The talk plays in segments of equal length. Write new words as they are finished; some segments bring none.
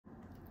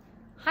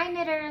Hi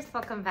knitters,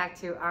 welcome back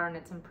to Aro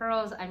Knits and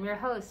Purls. I'm your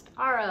host,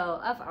 Aro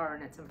of Aro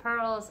Knits and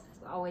Purls.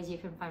 As always, you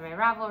can find my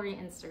Ravelry,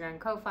 Instagram,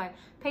 Ko-Fi,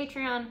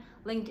 Patreon,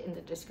 linked in the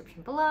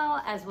description below,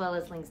 as well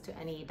as links to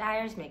any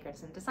dyers,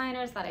 makers, and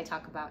designers that I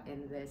talk about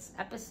in this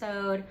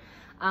episode.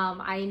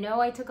 I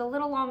know I took a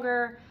little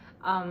longer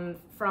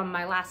from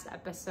my last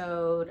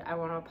episode. I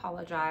want to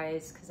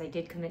apologize because I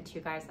did commit to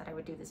you guys that I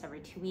would do this every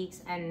 2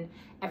 weeks, and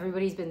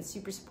everybody's been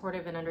super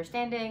supportive and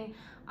understanding,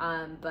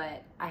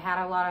 but I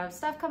had a lot of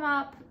stuff come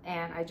up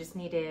and I just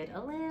needed a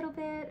little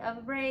bit of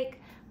a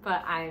break,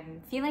 but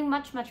I'm feeling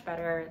much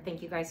better.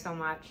 Thank you guys so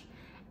much,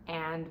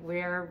 and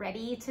we're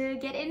ready to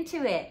get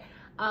into it.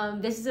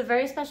 This is a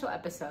very special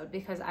episode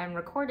because I'm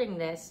recording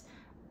this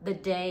the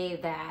day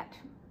that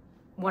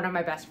one of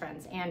my best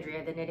friends,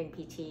 Andrea the Knitting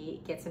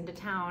PT, gets into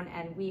town,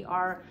 and we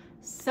are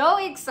so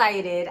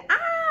excited.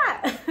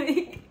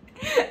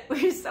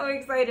 We're so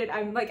excited.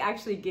 I'm like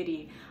actually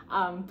giddy.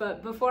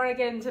 But before I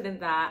get into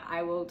that,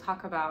 I will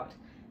talk about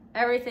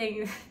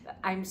everything.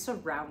 I'm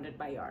surrounded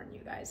by yarn,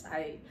 you guys.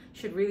 I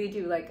should really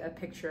do like a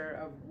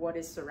picture of what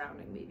is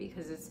surrounding me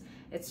because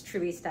it's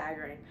truly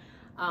staggering.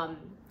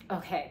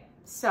 Okay,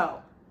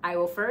 so I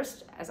will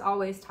first, as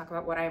always, talk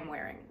about what I am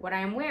wearing. What I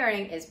am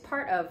wearing is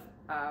part of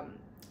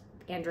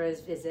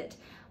Andrea's visit.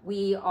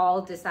 We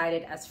all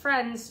decided as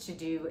friends to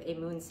do a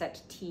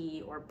Moonset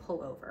tee or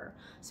pullover.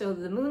 So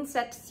the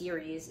Moonset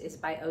series is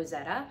by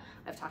Ozetta.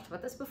 I've talked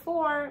about this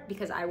before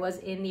because I was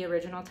in the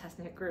original test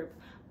knit group,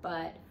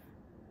 but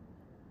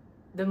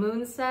the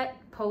Moonset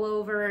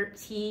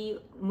pullover tee,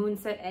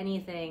 Moonset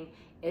anything,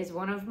 is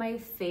one of my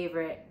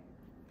favorite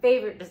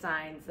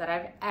designs that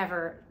I've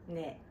ever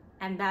knit,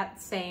 and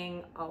that's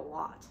saying a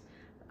lot.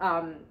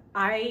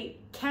 I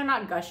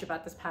cannot gush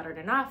about this pattern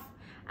enough.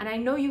 And I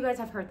know you guys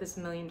have heard this a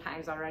million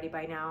times already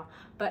by now,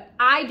 but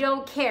I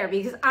don't care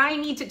because I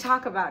need to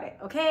talk about it,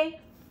 okay?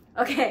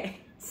 Okay,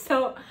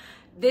 so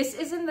this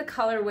is in the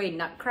colorway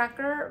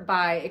Nutcracker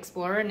by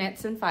Explorer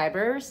Knits and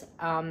Fibers.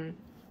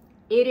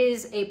 It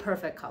is a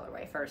perfect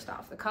colorway, first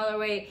off. The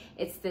colorway,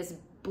 it's this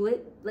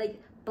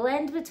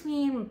blend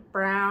between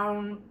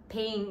brown,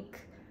 pink,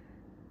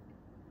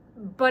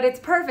 but it's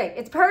perfect.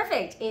 It's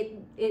perfect.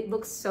 It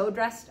looks so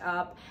dressed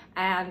up,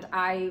 and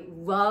I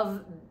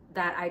love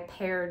that I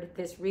paired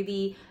this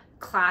really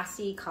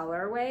classy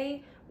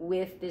colorway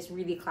with this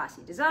really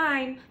classy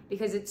design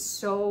because it's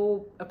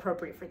so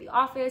appropriate for the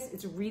office.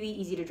 It's really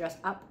easy to dress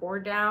up or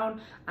down.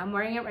 I'm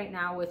wearing it right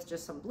now with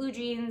just some blue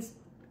jeans,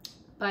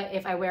 but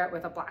if I wear it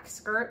with a black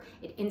skirt,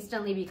 it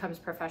instantly becomes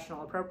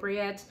professional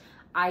appropriate.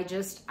 I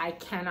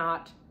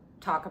cannot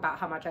talk about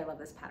how much I love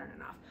this pattern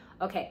enough.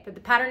 Okay, but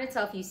the pattern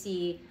itself, you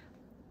see,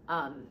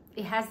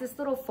 it has this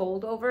little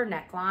fold over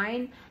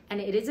neckline,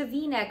 and it is a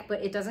V-neck,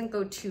 but it doesn't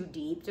go too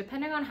deep.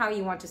 Depending on how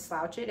you want to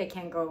slouch it, it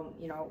can go,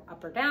 you know,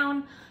 up or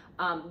down.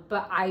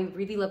 But I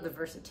really love the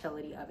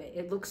versatility of it.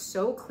 It looks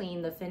so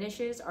clean. The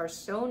finishes are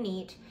so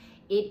neat.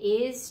 It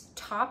is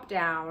top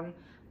down,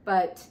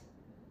 but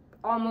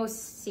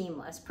almost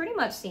seamless, pretty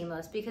much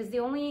seamless, because the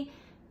only,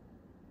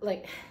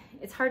 like,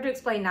 it's hard to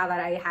explain now that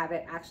I have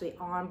it actually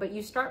on, but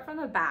you start from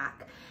the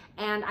back.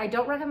 And I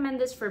don't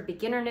recommend this for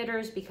beginner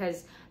knitters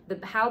because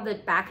how the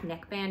back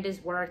neckband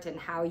is worked and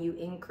how you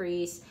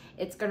increase,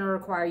 it's going to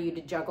require you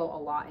to juggle a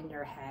lot in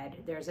your head.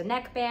 There's a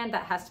neckband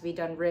that has to be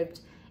done ribbed.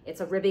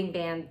 It's a ribbing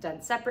band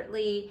done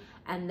separately,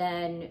 and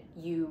then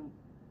you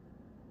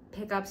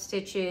pick up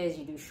stitches,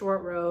 you do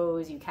short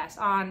rows, you cast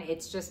on.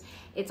 It's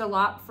a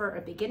lot for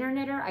a beginner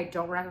knitter. I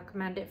don't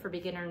recommend it for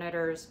beginner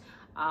knitters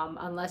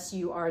unless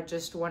you are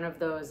just one of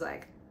those,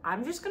 like,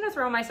 I'm just gonna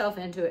throw myself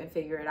into it and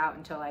figure it out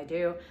until I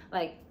do.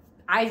 Like,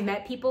 I've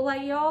met people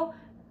like y'all.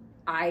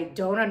 I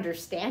don't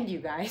understand you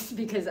guys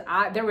because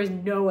there was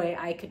no way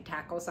I could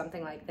tackle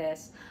something like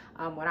this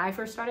when I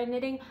first started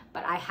knitting,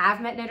 but I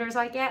have met knitters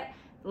like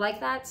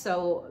that,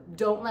 so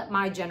don't let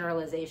my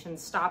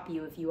generalizations stop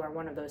you if you are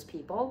one of those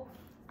people.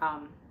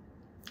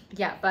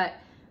 Yeah, but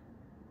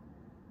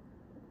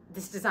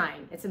this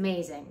design, it's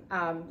amazing.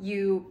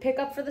 You pick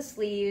up for the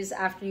sleeves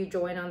after you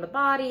join on the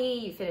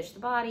body, you finish the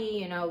body,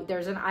 you know,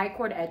 there's an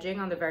I-cord edging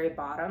on the very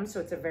bottom, so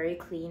it's a very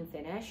clean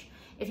finish.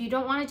 If you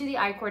don't want to do the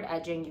I-cord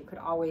edging, you could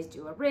always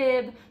do a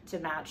rib to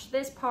match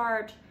this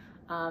part,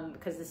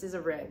 because this is a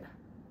rib.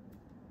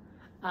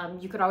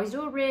 You could always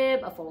do a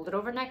rib, a folded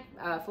over neck,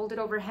 folded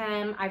over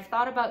hem. I've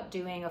thought about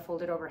doing a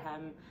folded over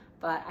hem,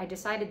 but I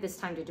decided this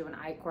time to do an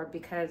I-cord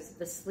because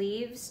the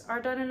sleeves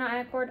are done in an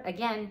I-cord.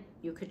 Again,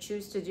 you could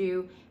choose to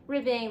do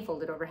ribbing,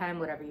 folded over hem,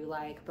 whatever you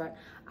like, but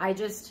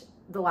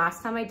the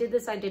last time I did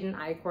this, I did an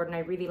I-cord and I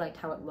really liked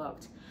how it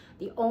looked.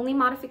 The only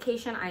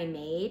modification I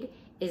made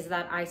is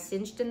that I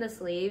cinched in the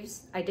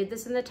sleeves. I did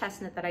this in the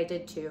test knit that I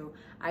did too.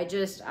 I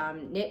just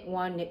knit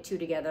one, knit two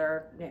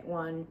together, knit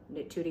one,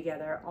 knit two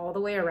together, all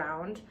the way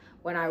around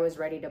when I was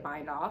ready to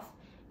bind off.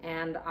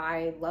 And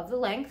I love the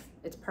length.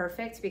 It's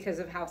perfect because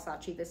of how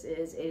slouchy this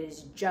is. It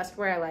is just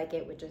where I like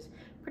it, which is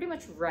pretty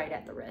much right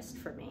at the wrist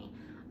for me.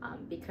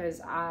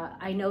 Because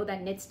I know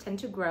that knits tend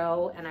to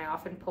grow, and I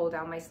often pull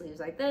down my sleeves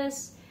like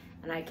this,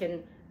 and I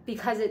can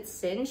because it's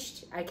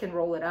cinched, I can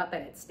roll it up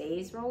and it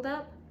stays rolled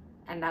up.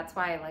 And that's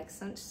why I like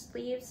cinched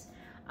sleeves.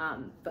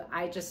 But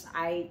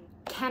I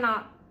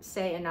cannot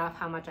say enough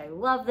how much I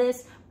love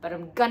this, but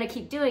I'm gonna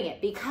keep doing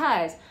it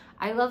because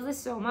I love this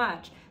so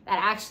much that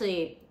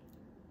actually,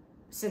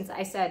 since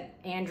I said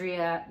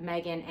Andrea,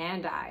 Megan,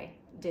 and I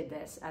did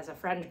this as a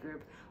friend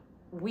group,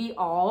 we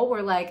all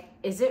were like,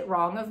 is it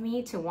wrong of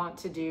me to want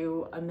to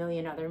do a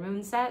million other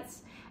moon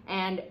sets?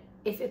 And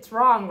if it's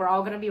wrong, we're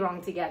all gonna be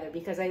wrong together,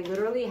 because I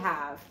literally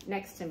have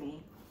next to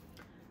me,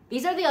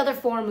 these are the other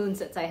 4 moon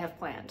sets I have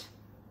planned.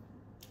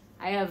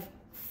 I have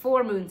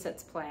 4 moon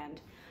sets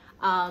planned.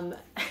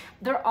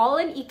 They're all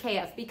in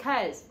EKF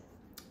because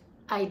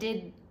I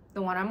did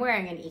the one I'm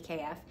wearing in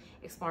EKF,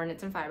 Explore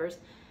Knits and Fibers,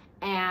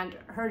 and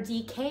her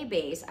DK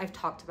base, I've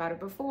talked about it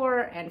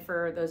before, and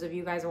for those of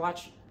you guys who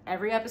watch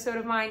every episode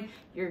of mine,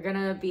 you're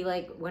gonna be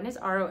like, when is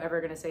Aro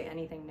ever gonna say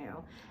anything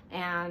new?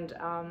 And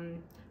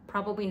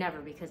probably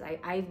never, because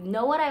I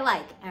know what I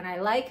like, and I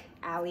like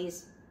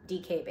Ali's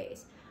DK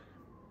base.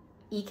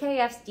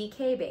 EKF's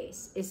DK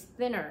base is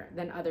thinner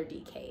than other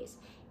DKs.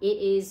 It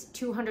is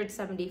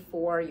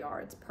 274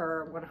 yards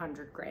per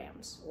 100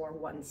 grams, or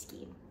 1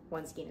 skein.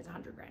 1 skein is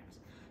 100 grams.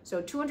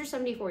 So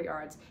 274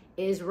 yards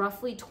is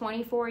roughly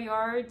 24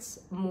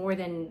 yards more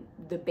than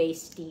the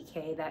base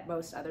DK that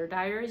most other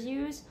dyers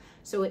use.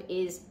 So it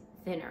is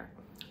thinner.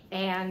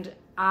 And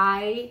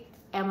I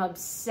am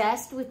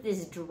obsessed with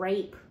this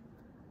drape.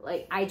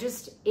 Like,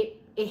 it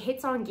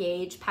hits on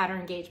gauge,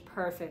 pattern gauge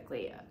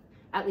perfectly.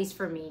 At least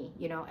for me,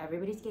 you know,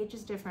 everybody's gauge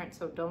is different,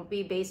 so don't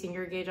be basing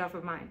your gauge off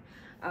of mine.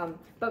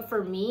 But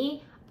for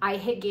me, I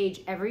hit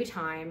gauge every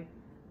time.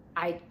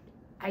 I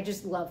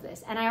just love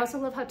this. And I also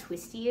love how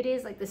twisty it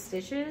is, like the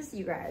stitches,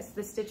 you guys,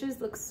 the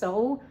stitches look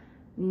so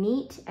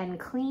neat and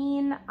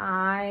clean.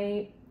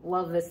 I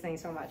love this thing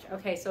so much.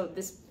 Okay, so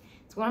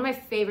it's one of my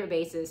favorite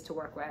bases to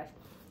work with,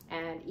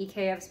 and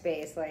EKF's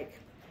base, like,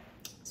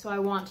 so I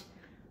want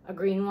a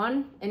green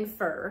one in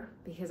fur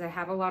because I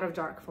have a lot of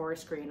dark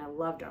forest green. I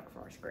love dark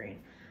forest green.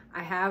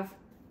 I have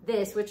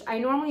this, which I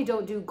normally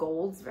don't do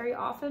golds very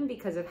often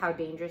because of how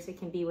dangerous it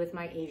can be with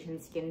my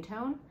Asian skin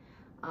tone.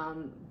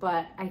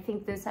 But I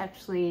think this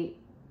actually,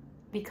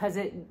 because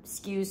it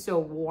skews so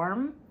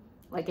warm,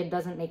 like it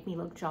doesn't make me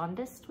look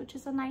jaundiced, which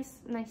is a nice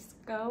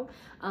go.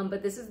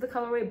 But this is the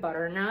colorway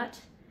Butternut.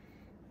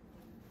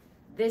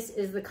 This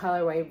is the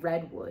colorway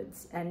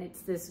Redwoods, and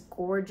it's this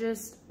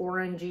gorgeous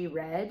orangey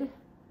red.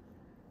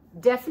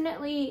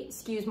 Definitely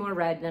skews more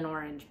red than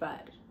orange,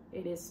 but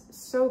it is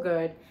so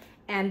good.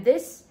 And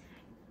this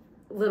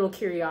little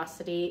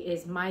curiosity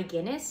is My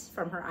Guinness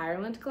from her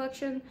Ireland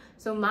collection.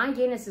 So My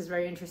Guinness is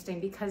very interesting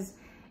because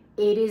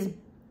it is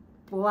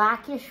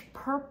blackish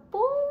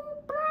purple,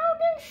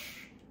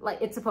 brownish.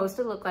 Like, it's supposed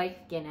to look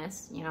like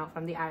Guinness, you know,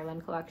 from the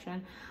Ireland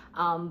collection.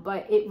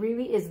 But it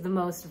really is the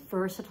most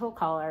versatile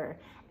color.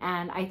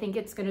 And I think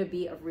it's gonna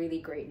be a really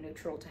great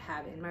neutral to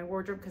have in my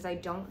wardrobe because I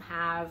don't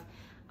have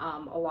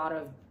a lot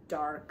of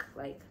dark,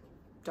 like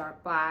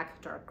dark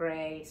black, dark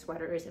gray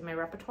sweaters in my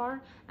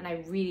repertoire, and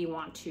I really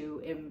want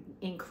to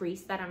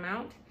increase that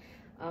amount.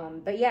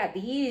 But yeah,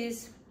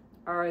 these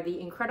are the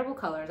incredible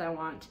colors I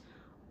want,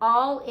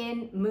 all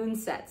in moon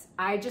sets.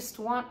 I just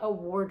want a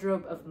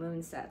wardrobe of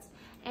moon sets.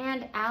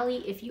 And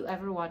Ali, if you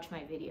ever watch my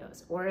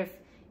videos, or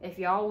if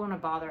y'all want to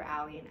bother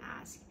Ali and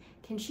ask,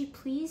 can she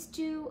please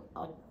do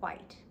a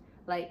white?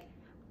 Like,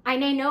 I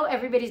know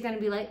everybody's gonna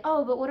be like,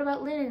 oh, but what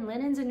about linen?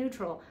 Linen's a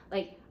neutral.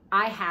 Like,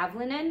 I have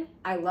linen,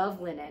 I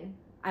love linen.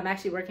 I'm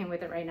actually working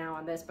with it right now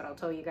on this, but I'll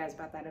tell you guys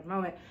about that in a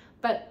moment.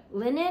 But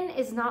linen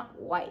is not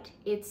white.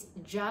 It's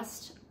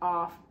just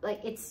off. Like,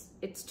 it's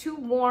too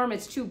warm,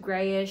 it's too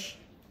grayish.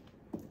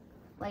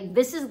 Like,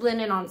 this is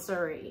linen on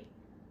Surrey,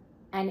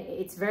 and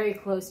it's very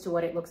close to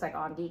what it looks like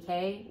on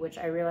DK, which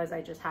I realize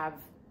I just have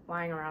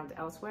lying around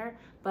elsewhere,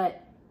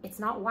 but it's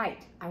not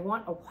white. I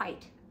want a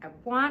white. I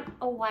want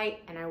a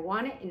white, and I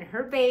want it in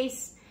her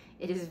base.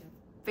 It is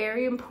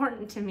very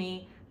important to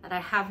me that I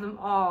have them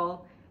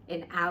all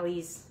in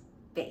Ali's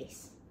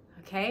base,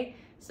 okay?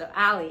 So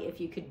Ali,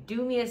 if you could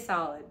do me a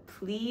solid,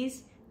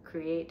 please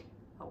create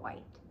a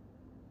white.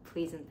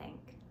 Please and thank.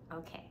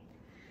 Okay.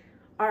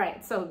 All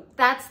right, so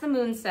that's the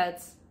moon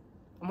sets.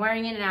 I'm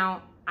wearing it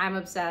now. I'm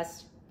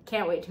obsessed.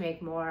 Can't wait to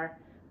make more.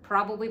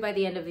 Probably by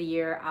the end of the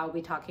year, I'll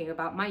be talking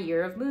about my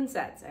year of moon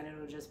sets, and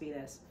it'll just be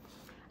this.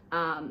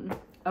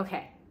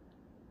 Okay.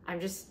 I'm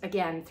just,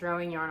 again,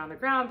 throwing yarn on the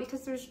ground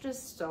because there's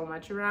just so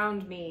much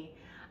around me.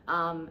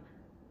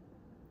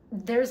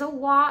 There's a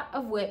lot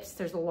of whips,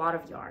 there's a lot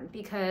of yarn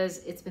because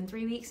it's been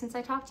 3 weeks since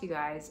I talked to you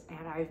guys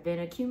and I've been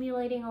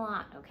accumulating a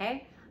lot,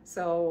 okay?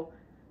 So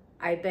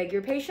I beg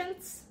your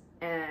patience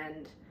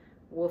and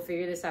we'll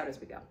figure this out as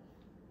we go.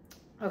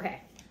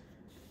 Okay,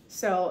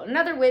 so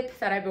another whip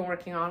that I've been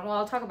working on, well,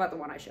 I'll talk about the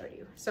one I showed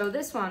you. So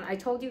this one, I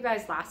told you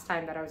guys last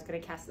time that I was gonna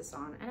cast this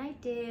on, and I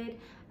did,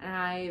 and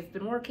I've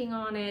been working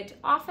on it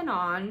off and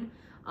on.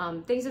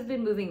 Things have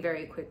been moving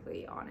very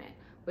quickly on it,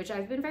 which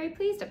I've been very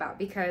pleased about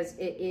because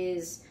it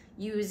is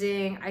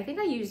using, I think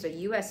I used a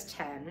US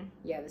 10.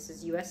 Yeah, this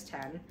is US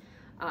 10.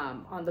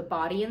 on the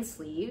body and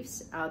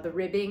sleeves. The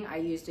ribbing, I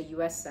used a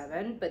US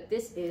 7, but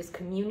this is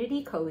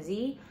Community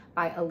Cozy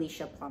by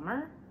Alicia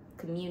Plummer.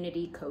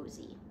 Community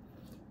Cozy.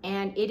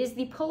 And it is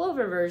the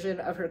pullover version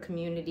of her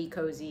Community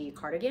Cozy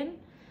cardigan.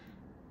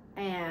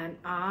 And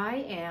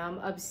I am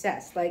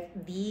obsessed.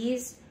 Like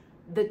these,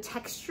 the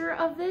texture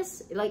of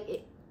this, like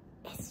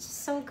it's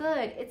just so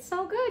good. It's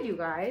so good, you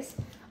guys.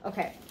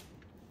 Okay,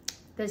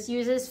 this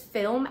uses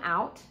Film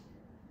Out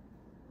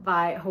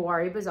by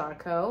Hawari Bazaar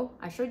Co.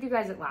 I showed you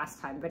guys it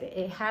last time, but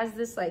it has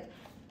this like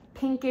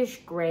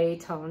pinkish gray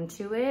tone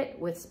to it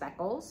with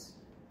speckles,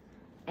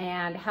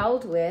 and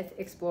held with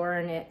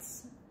Explorer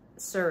Knits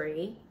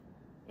Surrey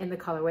in the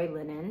colorway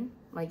Linen.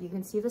 Like you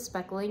can see the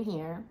speckling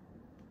here.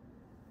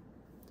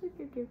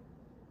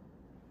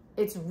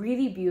 It's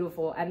really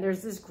beautiful, and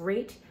there's this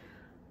great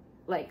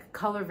like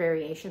color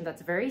variation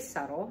that's very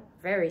subtle,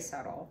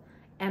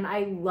 and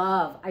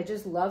I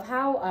just love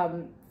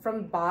how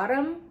from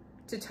bottom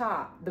to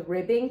top the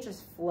ribbing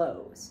just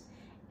flows.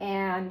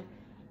 And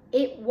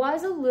it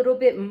was a little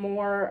bit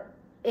more,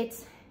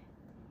 it's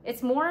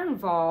more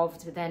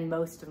involved than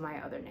most of my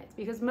other knits,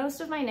 because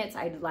most of my knits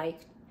I'd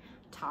like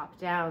top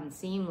down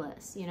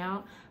seamless, you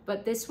know,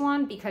 but this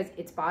one, because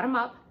it's bottom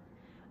up,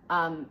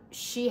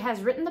 she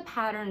has written the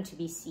pattern to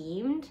be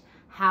seamed.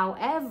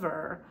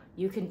 However,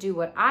 you can do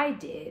what I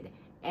did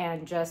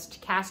and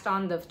just cast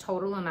on the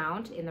total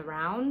amount in the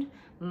round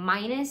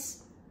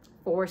minus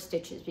 4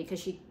 stitches, because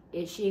she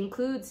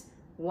includes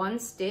 1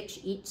 stitch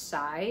each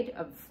side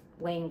of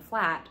laying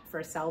flat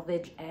for a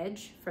selvage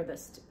edge for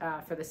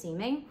the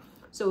seaming.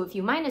 So if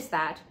you minus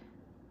that,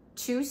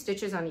 2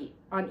 stitches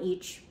on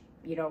each,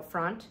 you know,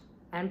 front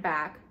and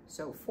back,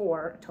 so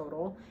 4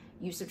 total.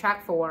 You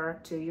subtract 4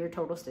 to your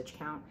total stitch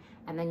count,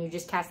 and then you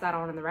just cast that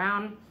on in the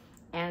round,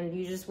 and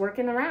you just work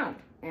in the round.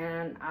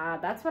 And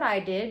that's what I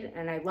did,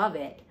 and I love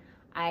it.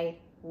 I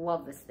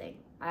love this thing.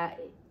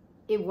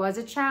 It was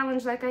a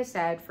challenge, like I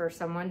said, for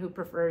someone who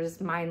prefers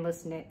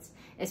mindless knits,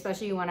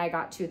 especially when I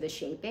got to the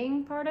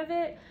shaping part of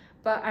it.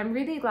 But I'm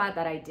really glad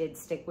that I did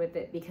stick with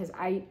it, because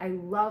I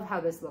love how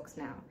this looks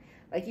now.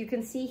 Like you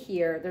can see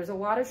here, there's a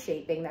lot of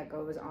shaping that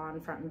goes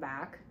on front and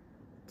back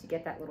to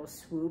get that little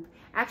swoop.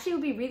 Actually, it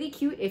would be really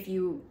cute if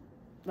you,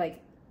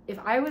 like, if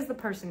I was the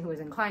person who was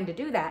inclined to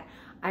do that,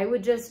 I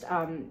would just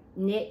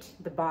knit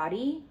the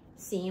body,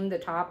 seam the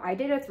top. I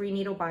did a 3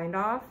 needle bind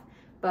off,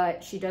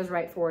 but she does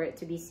write for it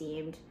to be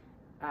seamed.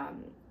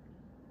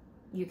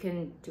 You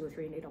can do a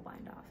 3 needle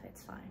bind off,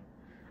 it's fine.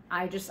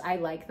 I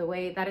like the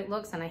way that it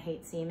looks, and I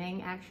hate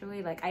seaming,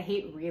 actually. Like, I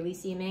hate really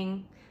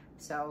seaming,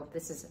 so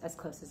this is as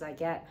close as I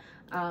get.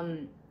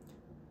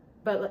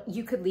 But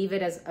you could leave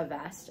it as a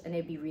vest and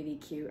it'd be really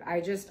cute.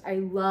 I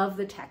love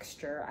the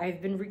texture. I've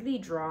been really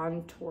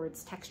drawn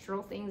towards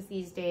textural things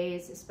these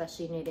days,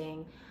 especially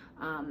knitting.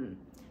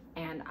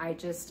 And I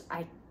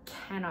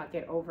cannot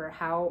get over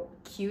how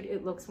cute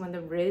it looks when the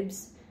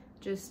ribs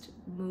just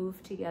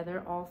move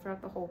together all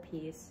throughout the whole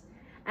piece.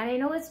 And I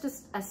know it's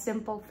just a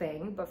simple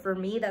thing, but for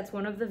me, that's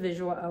one of the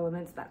visual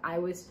elements that I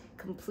was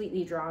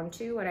completely drawn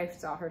to when I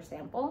saw her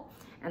sample.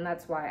 And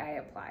that's why I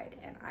applied.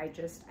 And I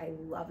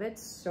love it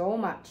so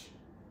much.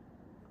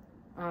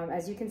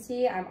 As you can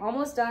see, I'm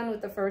almost done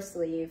with the first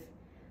sleeve.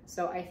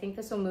 So I think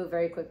this will move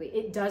very quickly.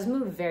 It does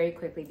move very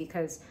quickly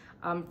because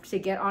to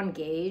get on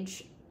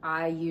gauge,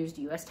 I used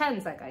US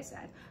 10s, like I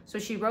said. So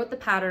she wrote the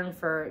pattern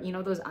for, you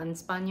know, those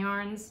unspun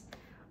yarns.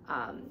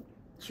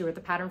 She wrote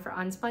the pattern for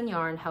unspun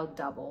yarn, held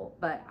double,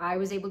 but I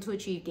was able to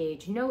achieve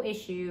gauge, no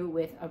issue,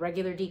 with a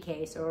regular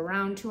DK, so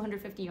around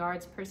 250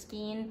 yards per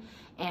skein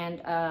and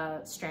a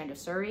strand of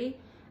Surrey.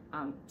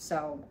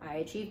 So I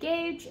achieved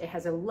gauge. It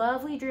has a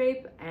lovely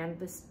drape, and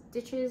the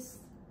stitches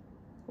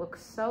look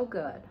so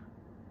good.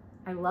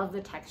 I love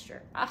the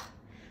texture.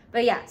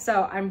 But yeah,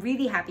 so I'm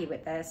really happy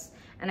with this,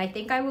 and I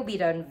think I will be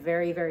done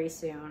very, very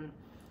soon.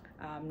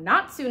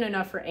 Not soon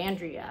enough for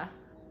Andrea.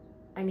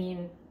 I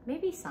mean,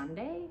 maybe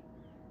Sunday?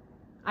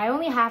 I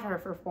only have her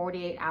for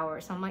 48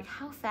 hours. So I'm like,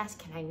 how fast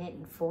can I knit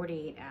in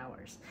 48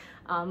 hours?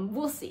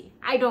 We'll see.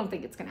 I don't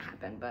think it's gonna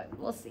happen, but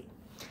we'll see.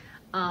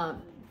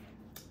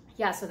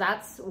 Yeah, so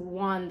that's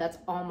one that's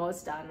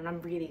almost done, and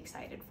I'm really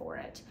excited for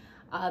it.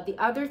 The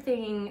other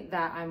thing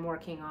that I'm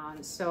working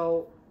on,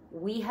 so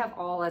we have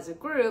all as a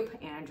group,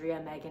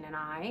 Andrea, Megan, and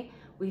I,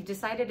 we've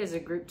decided as a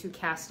group to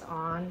cast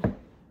on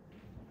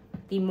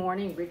the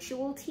Morning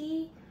Ritual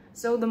Tee.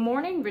 So the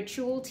Morning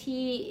Ritual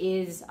Tee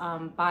is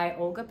by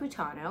Olga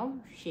Putano.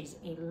 She's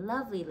a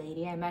lovely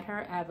lady. I met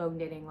her at Vogue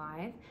Knitting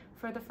Live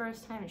for the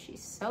first time, and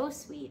she's so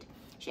sweet.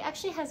 She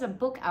actually has a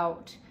book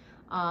out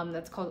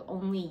that's called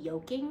Only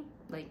Yoking,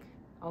 like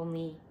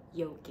only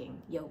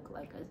yoking, yoke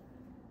like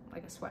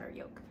a sweater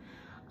yoke.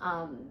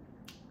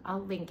 I'll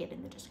link it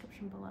in the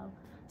description below.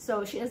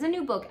 So she has a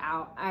new book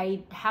out.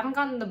 I haven't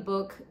gotten the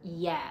book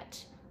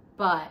yet,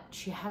 but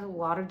she has a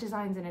lot of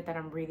designs in it that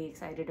I'm really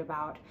excited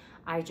about.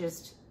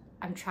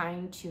 I'm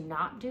trying to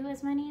not do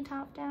as many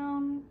top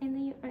down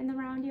in the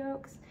round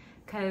yokes,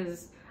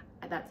 because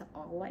that's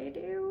all I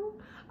do.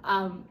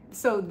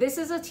 So this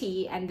is a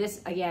tee, and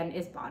this again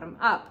is bottom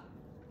up.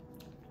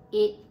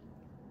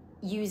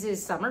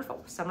 uses summer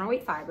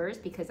weight fibers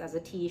because as a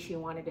tee she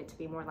wanted it to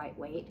be more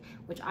lightweight,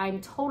 which I'm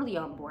totally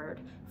on board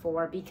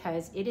for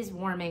because it is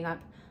warming up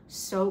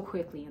so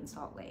quickly in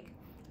Salt Lake.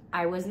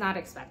 I was not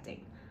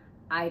expecting.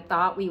 I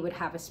thought we would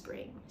have a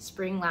spring.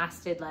 Spring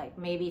lasted like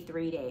maybe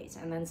 3 days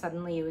and then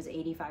suddenly it was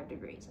 85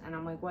 degrees and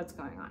I'm like, what's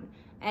going on?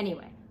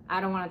 Anyway,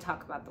 I don't want to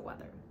talk about the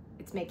weather.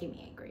 It's making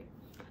me angry.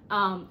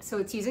 So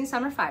it's using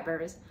summer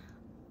fibers.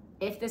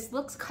 If this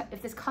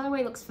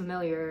colorway looks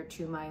familiar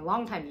to my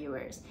longtime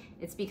viewers,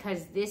 it's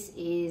because this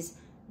is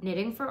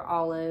Knitting for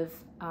Olive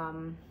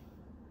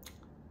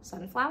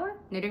Sunflower?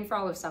 Knitting for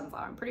Olive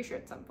Sunflower. I'm pretty sure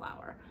it's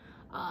Sunflower.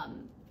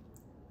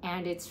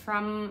 And it's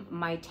from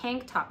my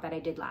tank top that I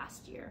did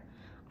last year.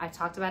 I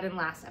talked about it in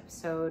last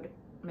episode,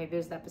 maybe it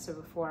was the episode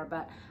before,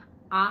 but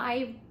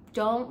I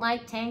don't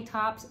like tank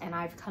tops and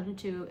I've come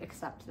to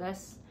accept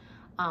this.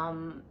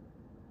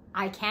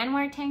 I can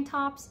wear tank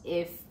tops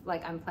if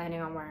like I'm planning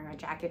on wearing a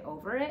jacket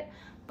over it,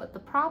 but the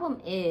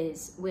problem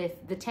is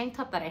with the tank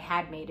top that I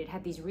had made, it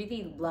had these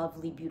really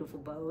lovely, beautiful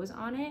bows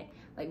on it,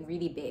 like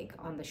really big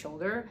on the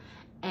shoulder,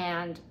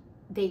 and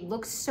they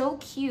look so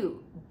cute,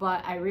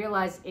 but I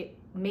realized it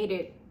made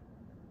it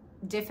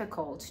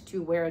difficult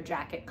to wear a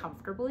jacket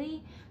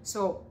comfortably.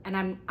 So,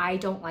 and I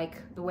don't like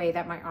the way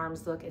that my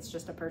arms look. It's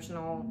just a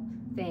personal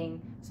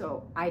thing.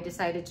 So I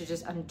decided to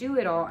just undo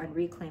it all and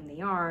reclaim the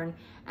yarn.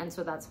 And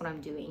so that's what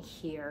I'm doing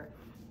here.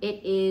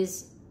 It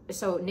is,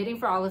 so Knitting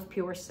for Olive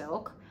Pure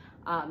Silk.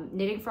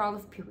 Knitting for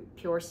Olive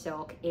Pure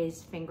Silk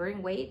is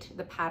fingering weight.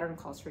 The pattern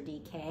calls for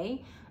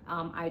DK.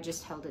 I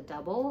just held it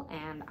double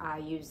and I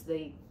used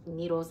the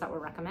needles that were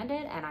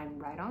recommended and I'm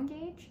right on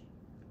gauge.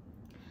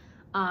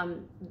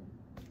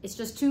 It's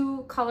just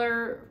 2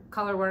 color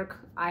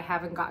work. I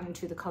haven't gotten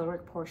to the color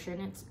work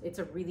portion. It's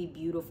a really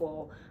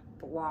beautiful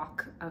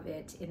block of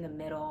it in the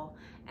middle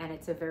and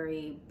it's a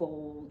very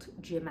bold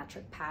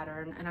geometric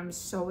pattern and I'm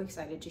so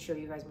excited to show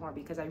you guys more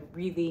because I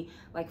really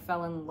like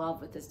fell in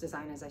love with this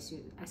design as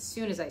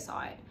soon as I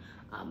saw it.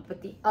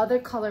 But the other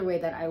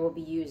colorway that I will be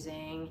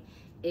using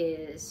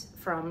is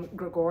from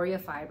Gregoria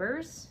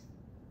Fibers.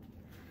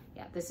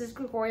 Yeah, this is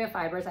Gregoria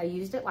Fibers. I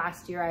used it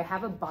last year. I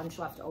have a bunch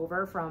left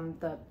over from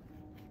the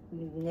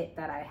knit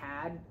that I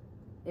had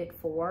it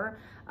for.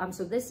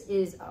 So this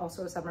is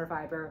also a summer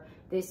fiber.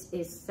 This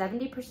is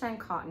 70%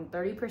 cotton,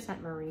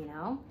 30%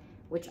 merino,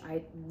 which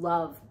I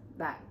love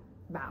that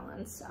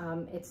balance.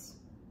 It's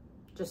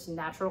just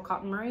natural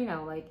cotton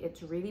merino, like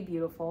it's really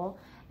beautiful.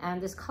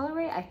 And this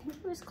colorway, I think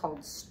it was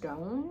called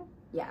Stone.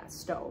 Yeah,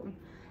 Stone.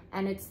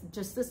 And it's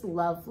just this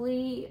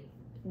lovely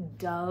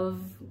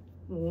dove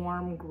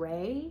warm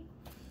gray.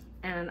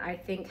 And I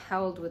think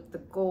held with the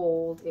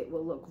gold, it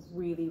will look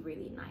really,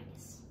 really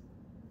nice.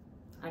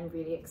 I'm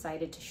really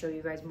excited to show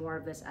you guys more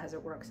of this as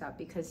it works out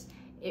because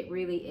it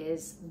really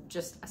is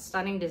just a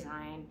stunning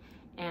design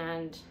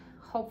and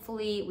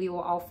hopefully we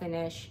will all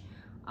finish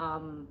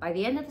by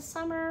the end of the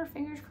summer,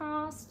 fingers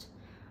crossed.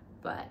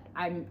 But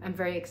I'm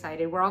very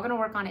excited. We're all gonna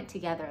work on it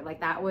together.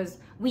 Like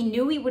we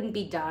knew we wouldn't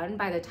be done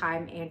by the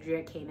time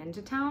Andrea came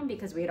into town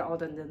because we had all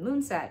done the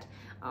Moonset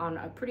on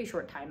a pretty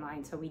short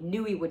timeline. So we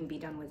knew we wouldn't be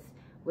done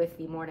with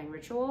the morning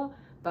ritual.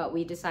 But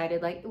we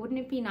decided, like, wouldn't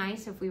it be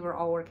nice if we were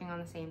all working on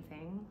the same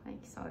thing? Like,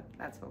 so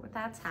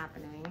that's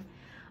happening.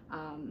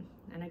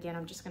 And again,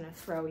 I'm just gonna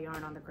throw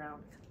yarn on the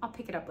ground. I'll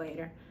pick it up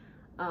later.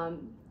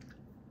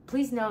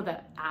 Please know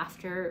that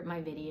after my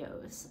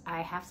videos,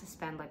 I have to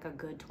spend like a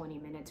good 20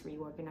 minutes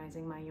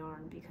reorganizing my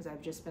yarn because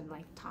I've just been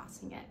like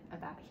tossing it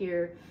about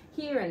here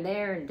and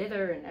there and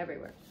thither and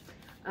everywhere.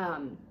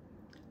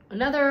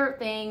 Another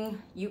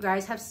thing you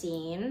guys have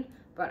seen,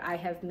 but I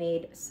have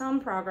made some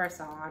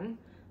progress on,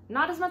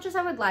 not as much as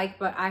I would like,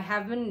 but I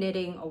have been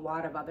knitting a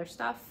lot of other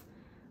stuff,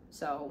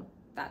 so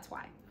that's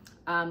why.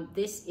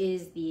 This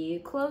is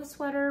the Clove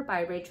sweater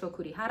by Rachel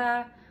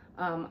Kurihara.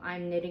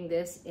 I'm knitting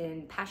this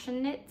in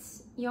Passion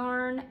Knits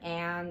yarn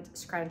and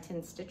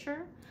Scranton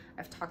Stitcher.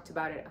 I've talked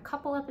about it a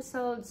couple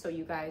episodes, so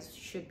you guys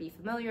should be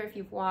familiar if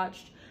you've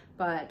watched,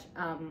 but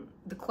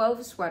the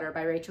Clove sweater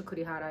by Rachel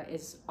Kurihara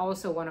is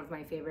also one of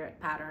my favorite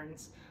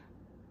patterns,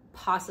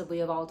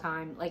 possibly of all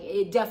time. Like,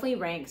 it definitely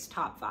ranks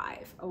top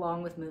 5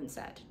 along with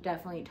Moonset,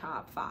 definitely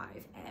top 5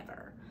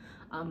 ever.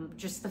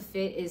 Just the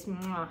fit is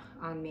mwah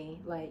on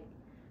me, like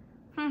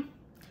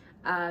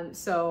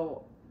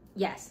so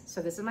yes,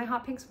 so this is my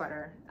hot pink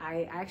sweater.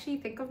 I actually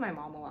think of my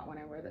mom a lot when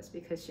I wear this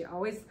because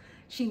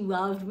she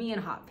loved me in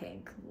hot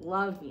pink,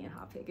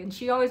 and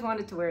she always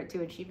wanted to wear it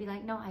too, and she'd be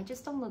like, no, I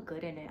just don't look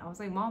good in it. I was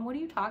like, Mom, what are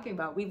you talking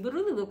about? We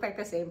literally look like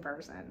the same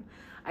person.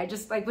 I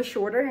just, like, with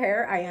shorter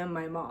hair, I am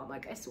my mom,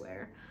 like, I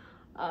swear.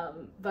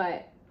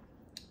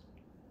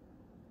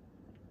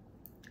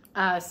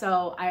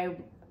 So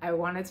I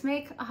wanted to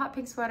make a hot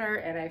pink sweater,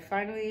 and I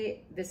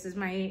finally, this is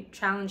my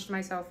challenge to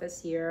myself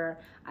this year.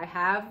 I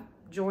have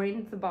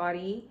joined the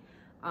body,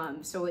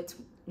 so it's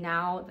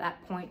now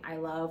that point I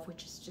love,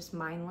 which is just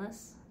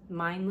mindless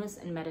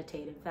and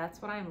meditative.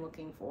 That's what I'm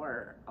looking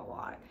for a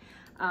lot.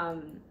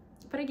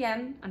 But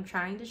again, I'm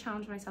trying to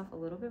challenge myself a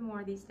little bit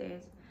more these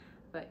days.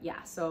 But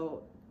yeah,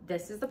 so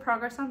this is the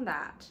progress on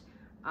that.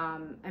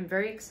 I'm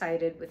very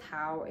excited with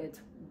how it's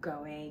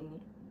going.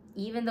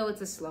 Even though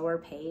it's a slower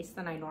pace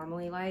than I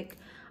normally like,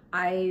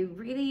 I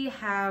really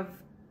have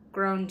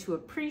grown to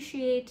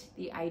appreciate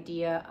the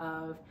idea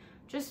of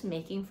just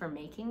making for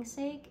making's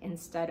sake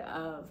instead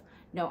of,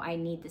 no, I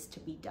need this to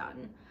be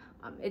done.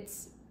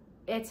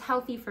 It's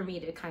healthy for me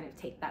to kind of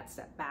take that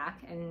step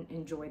back and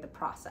enjoy the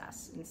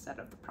process instead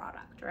of the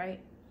product, right?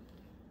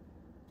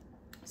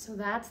 So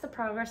that's the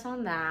progress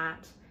on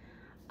that.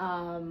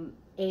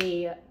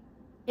 A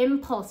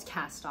impulse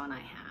cast on I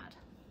had.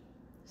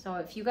 So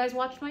if you guys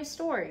watched my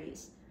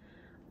stories,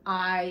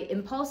 I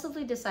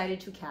impulsively decided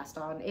to cast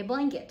on a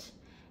blanket.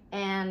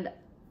 And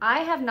I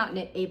have not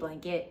knit a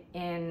blanket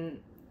in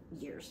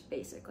years,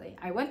 basically.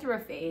 I went through a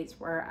phase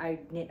where I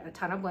knit a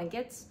ton of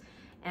blankets,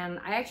 and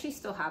I actually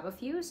still have a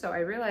few, so I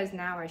realize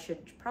now I should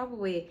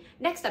probably,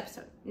 next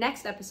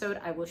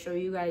episode, I will show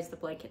you guys the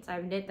blankets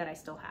I've knit that I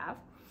still have.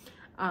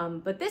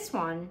 But this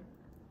one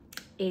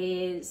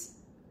is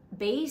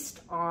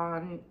based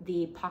on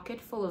the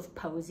Pocketful of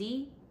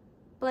Posy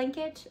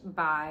blanket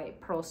by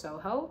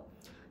Purlsoho.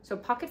 So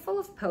Pocketful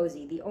of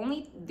Posy,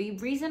 the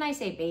reason I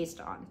say based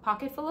on,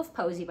 Pocketful of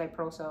Posy by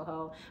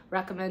Purlsoho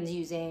recommends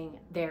using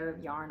their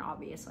yarn,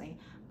 obviously,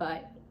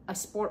 but a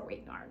sport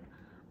weight yarn.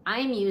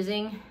 I'm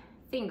using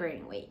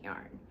fingering weight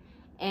yarn.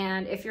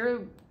 And if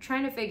you're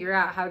trying to figure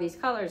out how these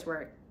colors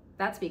work,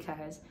 that's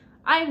because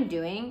I'm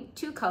doing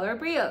 2-color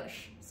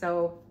brioche.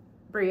 So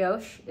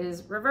brioche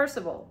is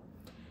reversible.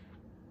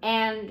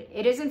 And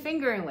it isn't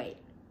fingering weight.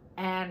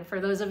 And for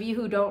those of you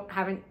who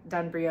haven't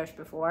done brioche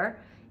before,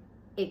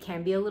 it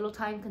can be a little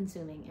time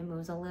consuming. It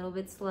moves a little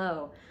bit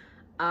slow.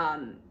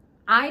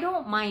 I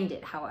don't mind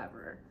it,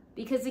 however,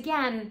 because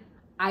again,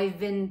 I've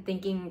been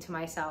thinking to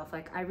myself,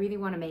 like, I really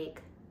want to make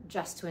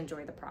just to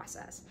enjoy the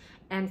process.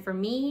 And for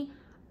me,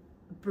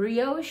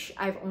 brioche,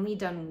 I've only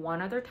done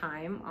one other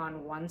time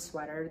on one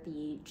sweater,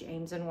 the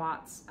James &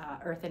 Watts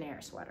Earth and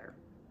Air sweater.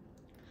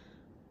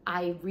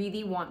 I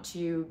really want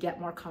to get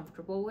more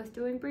comfortable with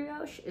doing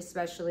brioche,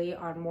 especially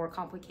on more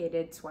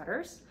complicated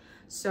sweaters.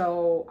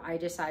 So I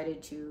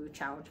decided to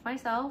challenge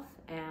myself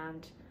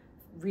and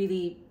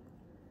really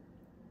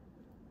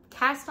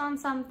cast on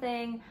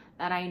something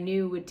that I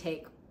knew would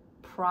take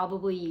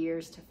probably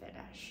years to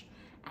finish.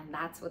 And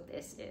that's what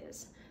this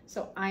is.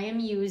 So I am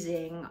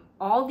using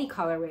all the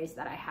colorways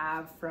that I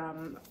have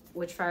from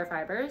Witchfire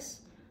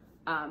Fibers,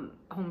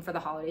 Home for the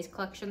Holidays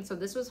collection. So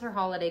this was her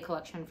holiday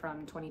collection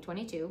from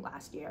 2022,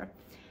 last year.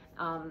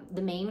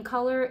 The main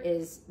color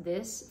is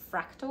this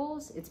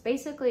Fractals. It's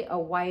basically a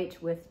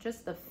white with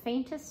just the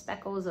faintest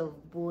speckles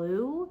of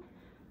blue.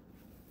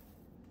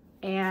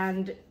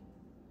 And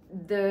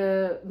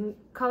the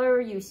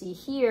color you see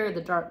here,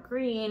 the dark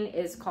green,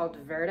 is called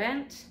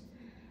Verdant.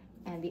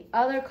 And the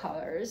other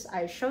colors,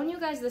 I've shown you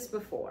guys this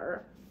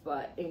before,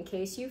 but in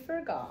case you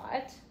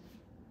forgot,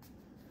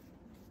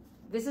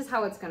 this is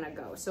how it's gonna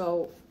go.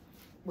 So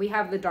we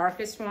have the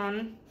darkest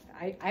one.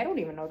 I don't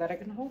even know that I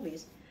can hold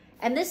these.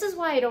 And this is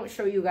why I don't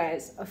show you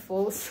guys a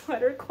full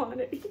sweater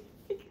quantity,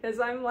 because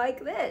I'm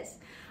like this.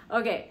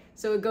 Okay,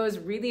 so it goes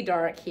really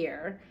dark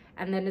here,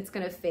 and then it's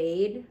gonna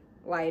fade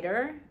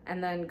lighter,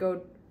 and then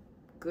go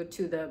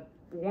to the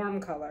warm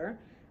color,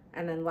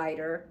 and then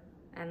lighter,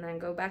 and then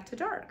go back to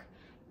dark.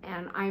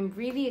 And I'm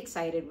really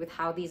excited with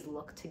how these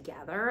look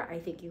together. I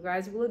think you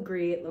guys will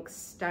agree it looks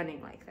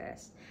stunning like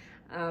this.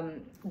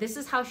 This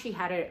is how she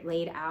had it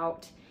laid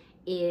out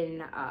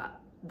in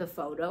the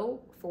photo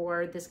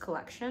for this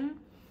collection.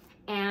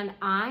 And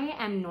I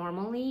am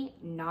normally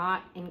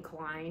not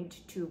inclined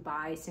to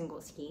buy single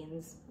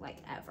skeins like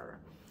ever.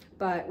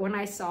 But when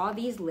I saw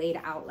these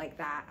laid out like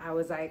that, I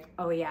was like,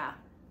 oh yeah,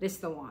 this is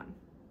the one.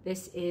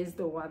 This is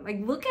the one. Like,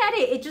 look at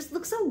it. It just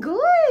looks so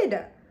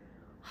good.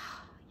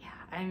 Yeah,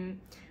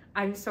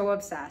 I'm so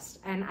obsessed,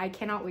 and I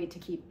cannot wait to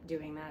keep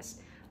doing this.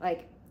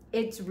 Like,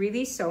 it's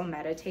really so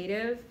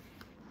meditative,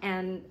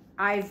 and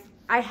I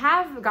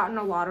have gotten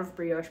a lot of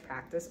brioche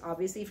practice,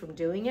 obviously, from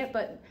doing it,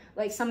 but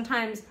like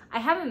sometimes I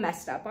haven't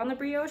messed up on the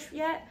brioche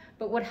yet,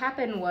 but what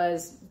happened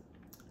was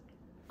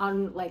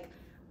on like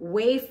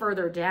way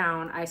further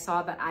down, I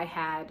saw that I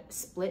had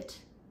split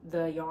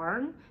the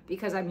yarn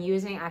because I'm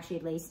using actually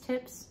lace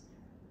tips.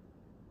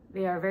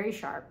 They are very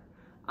sharp.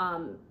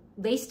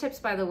 Lace tips,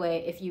 by the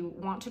way, if you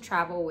want to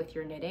travel with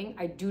your knitting,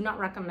 I do not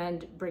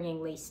recommend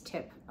bringing lace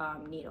tip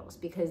needles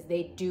because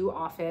they do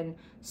often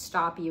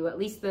stop you, at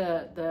least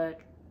the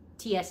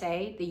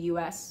TSA, the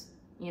US,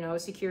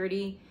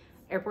 security,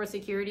 airport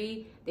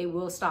security, they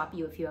will stop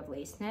you if you have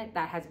lace knit.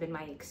 That has been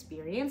my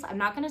experience. I'm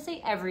not gonna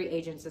say every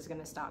agent is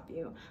gonna stop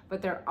you,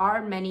 but there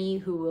are many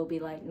who will be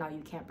like, no,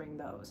 you can't bring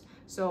those.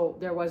 So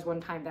there was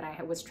one time that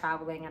I was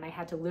traveling and I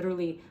had to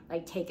literally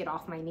like take it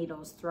off my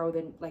needles, throw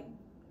the, like,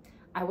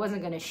 I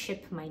wasn't gonna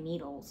ship my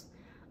needles.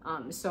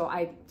 So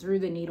I threw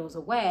the needles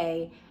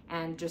away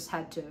and just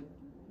had to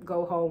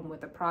go home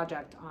with a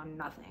project on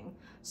nothing.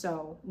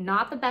 So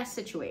not the best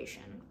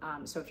situation.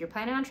 So if you're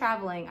planning on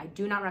traveling, I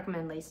do not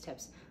recommend lace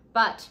tips,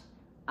 but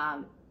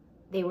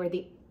they were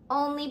the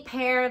only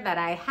pair that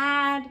I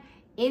had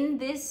in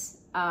this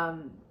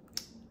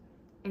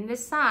in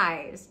this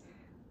size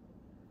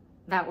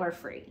that were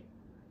free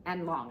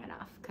and long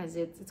enough, because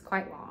it's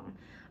quite long.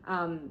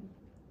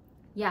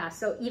 Yeah,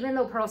 so even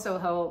though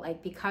Purlsoho,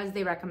 like, because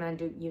they recommend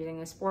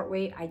using a sport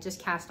weight, I just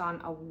cast on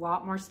a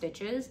lot more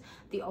stitches.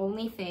 The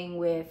only thing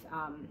with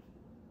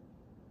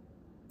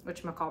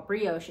whatchamacallit,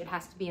 brioche, it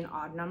has to be an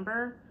odd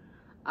number.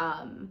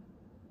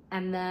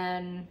 And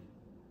then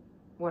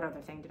what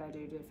other thing did I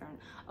do different?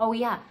 Oh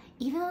yeah,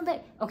 even though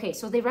that, okay,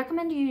 so they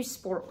recommend you use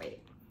sport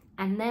weight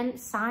and then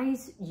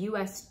size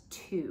US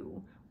 2,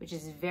 which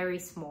is very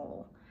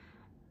small.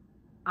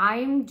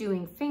 I'm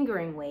doing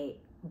fingering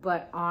weight,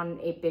 but on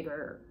a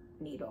bigger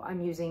needle.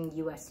 I'm using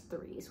US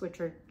 3s,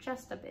 which are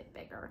just a bit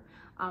bigger.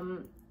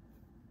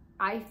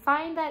 I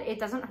find that it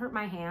doesn't hurt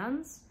my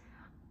hands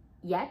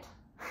yet,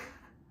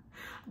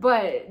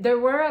 but there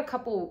were a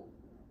couple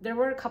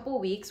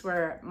weeks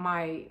where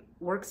my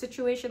work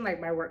situation, like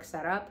my work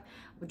setup,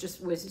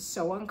 just was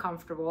so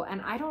uncomfortable.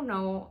 And I don't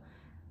know,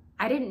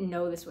 I didn't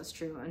know this was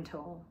true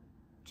until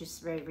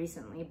just very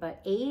recently, but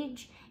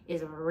age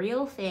is a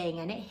real thing,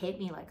 and it hit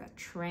me like a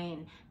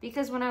train.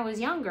 Because when I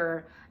was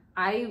younger,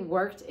 I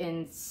worked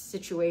in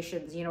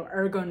situations, you know,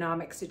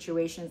 ergonomic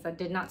situations that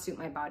did not suit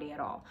my body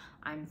at all.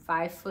 I'm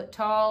 5 foot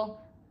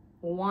tall.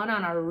 One,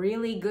 on a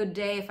really good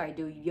day, if I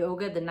do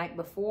yoga the night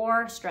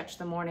before, stretch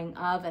the morning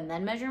of, and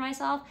then measure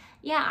myself,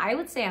 yeah, I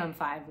would say I'm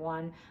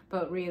 5'1",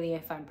 but really,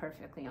 if I'm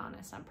perfectly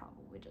honest, I'm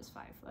probably just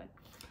 5 foot.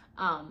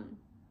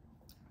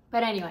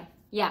 But anyway,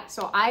 yeah,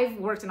 so I've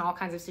worked in all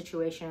kinds of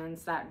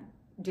situations that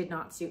did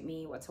not suit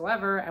me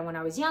whatsoever, and when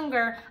I was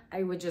younger,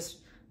 I would just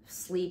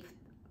sleep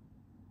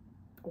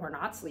or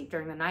not sleep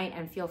during the night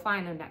and feel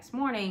fine the next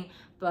morning.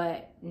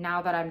 But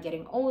now that I'm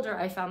getting older,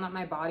 I found that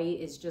my body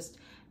is just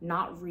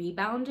not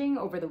rebounding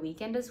over the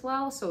weekend as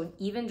well. So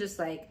even just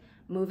like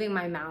moving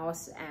my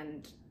mouse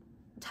and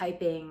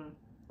typing,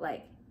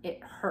 like,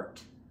 it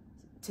hurt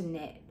to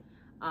knit.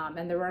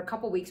 And there were a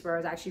couple weeks where I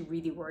was actually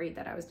really worried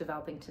that I was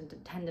developing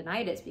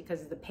tendonitis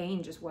because the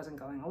pain just wasn't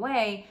going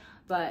away.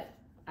 But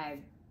I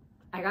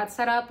got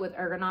set up with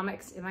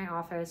ergonomics in my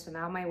office, so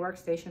now my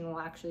workstation will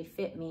actually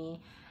fit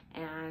me,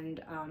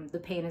 and the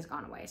pain has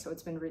gone away. So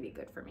it's been really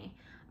good for me.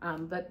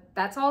 But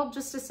that's all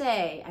just to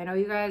say, I know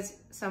you guys,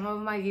 some of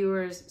my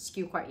viewers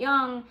skew quite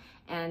young,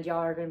 and y'all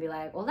are gonna be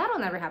like, well, that'll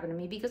never happen to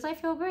me because I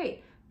feel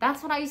great.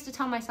 That's what I used to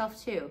tell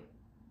myself too,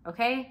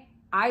 okay?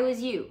 I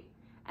was you.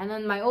 And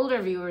then my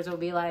older viewers will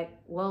be like,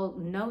 well,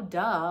 no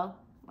duh,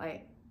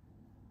 like,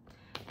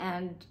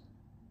 and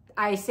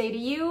I say to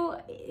you,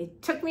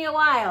 it took me a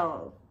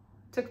while,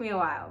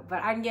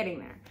 but I'm getting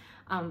there.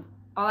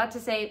 All that to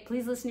say,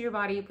 please listen to your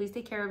body, please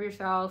take care of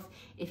yourself.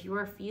 If you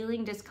are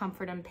feeling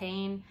discomfort and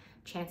pain,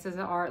 chances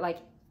are, like,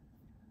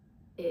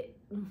 I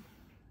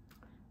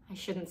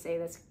shouldn't say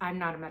this, I'm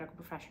not a medical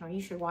professional.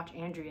 You should watch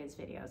Andrea's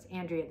videos,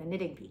 Andrea the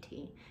Knitting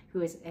PT,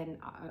 who is an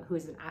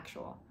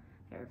actual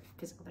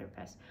physical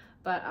therapist.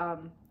 But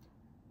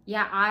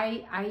yeah,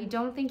 I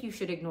don't think you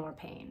should ignore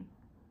pain.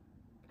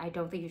 I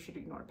don't think you should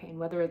ignore pain,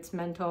 whether it's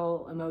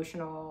mental,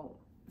 emotional,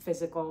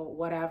 physical,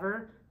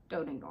 whatever.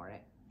 Don't ignore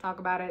it. Talk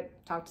about it,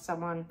 talk to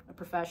someone, a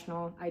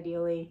professional,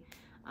 ideally.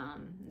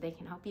 They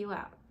can help you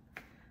out.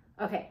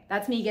 Okay,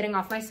 that's me getting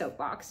off my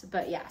soapbox,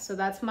 but yeah, so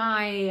that's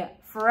my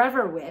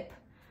forever whip.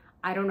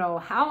 I don't know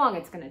how long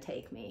it's gonna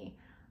take me,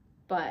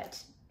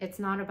 but it's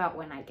not about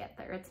when I get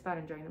there, it's about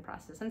enjoying the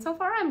process. And so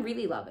far I'm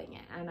really loving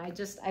it, and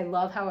I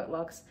love how it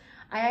looks.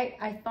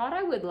 I thought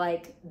I would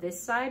like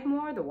this side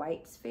more, the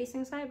white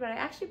facing side, but I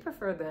actually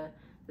prefer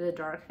the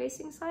dark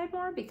facing side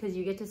more because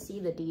you get to see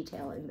the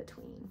detail in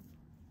between.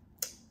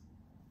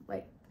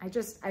 Like,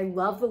 I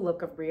love the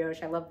look of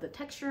brioche. I love the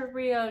texture of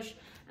brioche,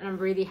 and I'm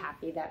really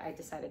happy that I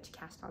decided to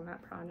cast on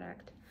that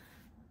project.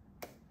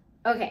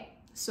 Okay,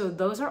 so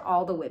those are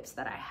all the whips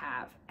that I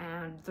have,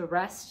 and the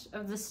rest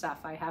of the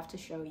stuff I have to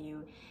show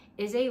you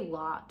is a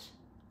lot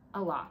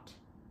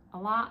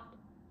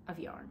of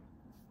yarn.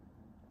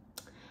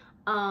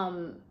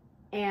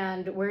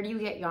 And where do you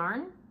get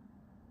yarn?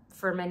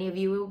 For many of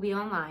you, it will be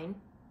online.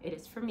 It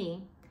is for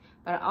me,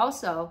 but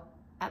also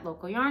at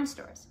local yarn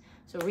stores.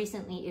 So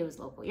recently it was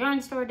local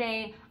yarn store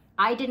day.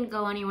 I didn't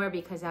go anywhere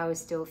because I was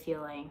still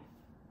feeling,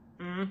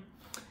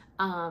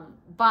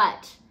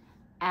 but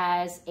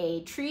as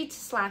a treat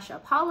 /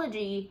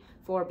 apology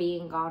for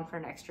being gone for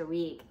an extra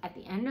week, at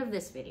the end of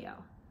this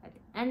video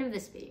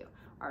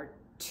are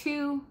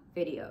 2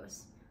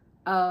 videos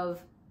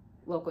of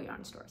local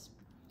yarn stores.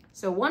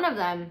 So one of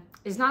them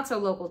is not so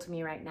local to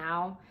me right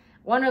now.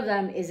 One of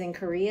them is in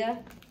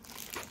Korea,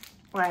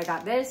 where I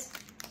got this.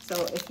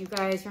 So if you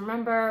guys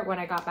remember when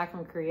I got back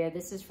from Korea,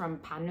 this is from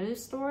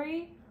Banul's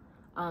story.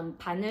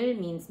 Banul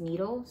means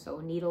needle, so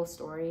needle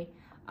story.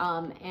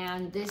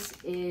 And this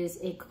is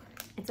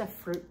it's a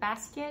fruit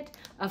basket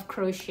of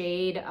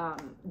crocheted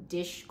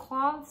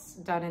dishcloths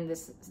done in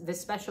this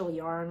special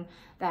yarn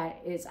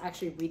that is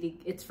actually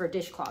it's for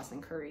dishcloths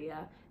in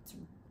Korea.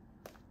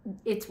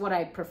 It's what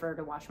I prefer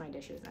to wash my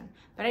dishes in.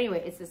 But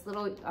anyway, it's this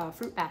little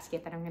fruit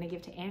basket that I'm gonna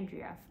give to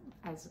Andrea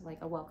as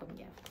like a welcome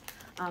gift.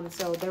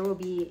 So there will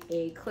be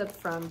a clip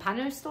from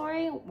Panu's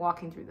story,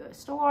 walking through the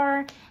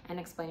store and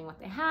explaining what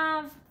they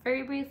have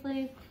very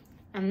briefly.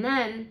 And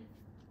then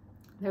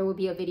there will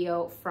be a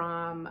video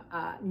from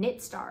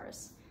Knit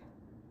Stars.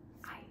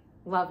 I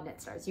love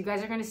Knit Stars. You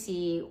guys are gonna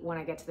see when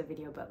I get to the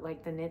video, but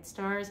like the Knit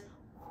Stars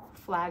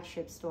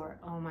flagship store,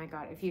 oh my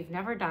God, if you've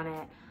never done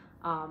it,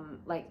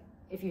 like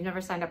if you've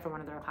never signed up for one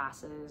of their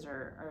classes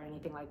or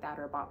anything like that,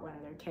 or bought one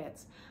of their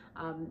kits,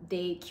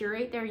 they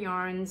curate their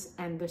yarns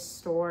and the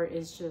store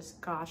is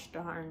just gosh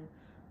darn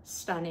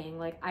stunning.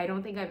 Like I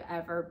don't think I've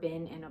ever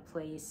been in a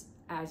place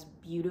as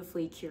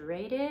beautifully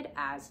curated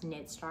as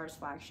Knit Stars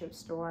flagship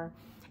store.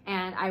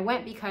 And I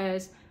went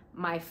because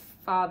my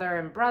father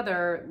and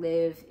brother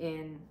live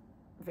in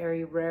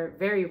very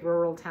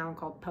rural town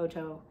called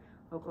Poto,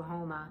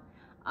 Oklahoma.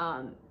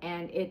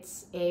 And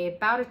it's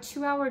about a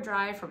 2-hour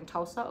drive from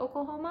Tulsa,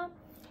 Oklahoma.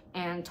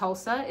 And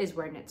Tulsa is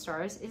where Knit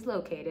Stars is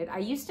located. I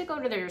used to go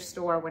to their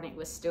store when it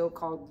was still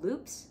called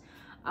Loops,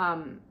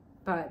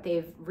 but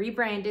they've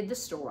rebranded the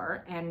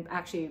store and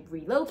actually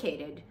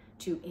relocated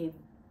to a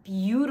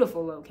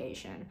beautiful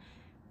location.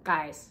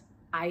 Guys,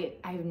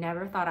 I've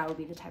never thought I would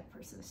be the type of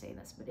person to say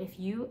this, but if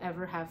you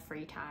ever have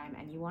free time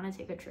and you want to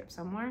take a trip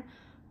somewhere,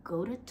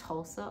 go to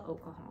Tulsa,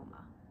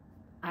 Oklahoma.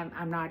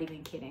 I'm not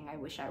even kidding. I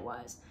wish I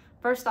was.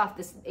 First off,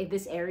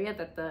 this area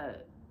that the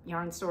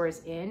yarn store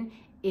is in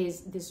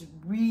is this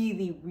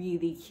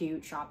really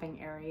cute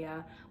shopping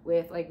area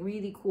with like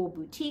really cool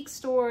boutique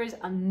stores,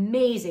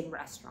 amazing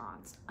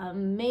restaurants,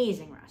 and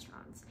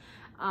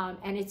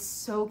it's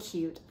so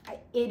cute.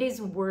 It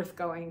is worth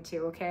going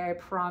to, okay, I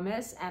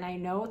promise. And I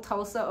know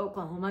Tulsa,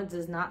 Oklahoma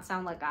does not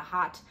sound like a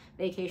hot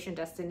vacation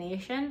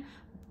destination,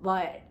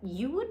 but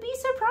you would be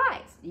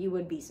surprised. You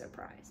would be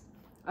surprised.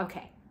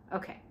 Okay.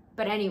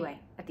 But anyway,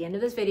 at the end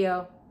of this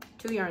video,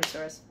 2 yarn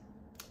stores.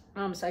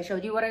 So I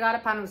showed you what I got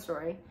at Pano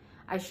Story.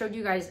 I showed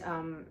you guys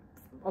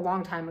a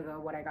long time ago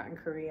what I got in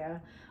Korea,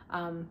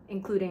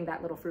 including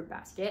that little fruit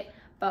basket.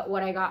 But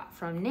what I got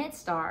from Knit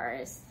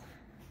Stars,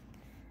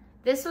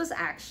 this was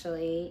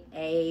actually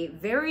a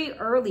very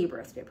early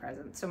birthday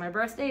present. So my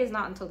birthday is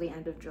not until the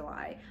end of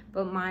July,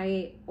 but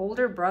my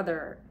older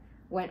brother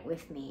went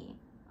with me,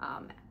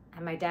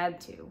 and my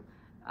dad too.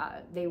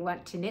 They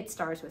went to Knit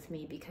Stars with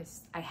me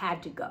because I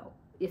had to go.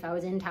 If I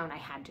was in town, I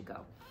had to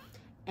go.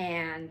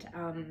 And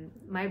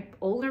my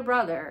older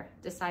brother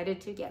decided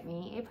to get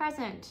me a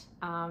present.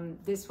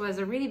 This was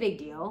a really big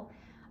deal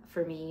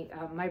for me.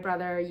 My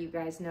brother, you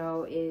guys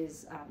know,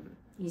 is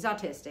he's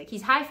autistic.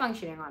 He's high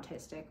functioning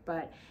autistic,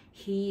 but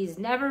he's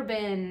never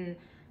been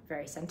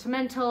very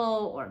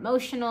sentimental or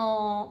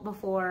emotional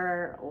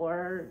before,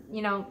 or,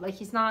 you know, like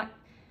he's not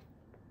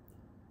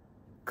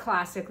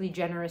classically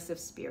generous of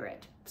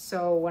spirit.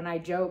 So when I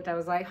joked, I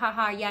was like,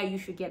 haha, yeah, you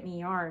should get me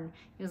yarn.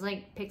 He was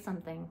like, pick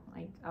something,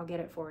 like, I'll get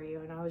it for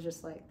you. And I was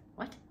just like,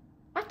 what?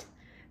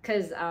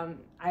 Because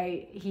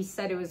he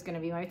said it was going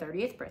to be my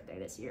 30th birthday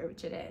this year,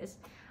 which it is.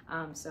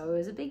 So it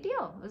was a big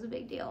deal. It was a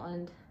big deal.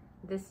 And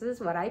this is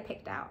what I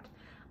picked out.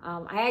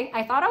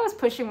 I thought I was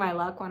pushing my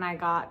luck when I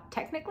got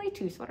technically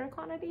 2 sweater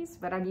quantities,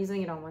 but I'm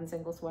using it on 1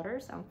 single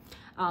sweater. So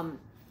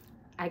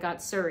I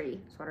got Surrey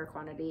sweater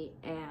quantity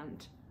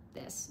and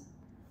this.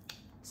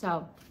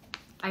 So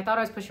I thought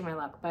I was pushing my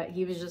luck, but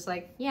he was just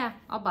like, yeah,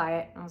 I'll buy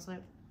it. And I was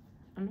like,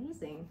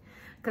 amazing.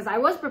 Because I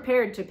was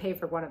prepared to pay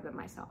for one of them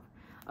myself.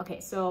 Okay,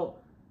 so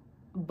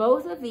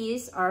both of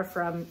these are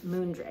from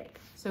Moondrake.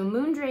 So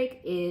Moondrake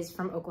is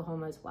from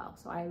Oklahoma as well.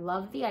 So I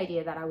love the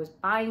idea that I was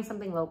buying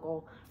something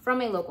local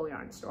from a local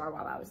yarn store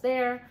while I was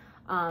there.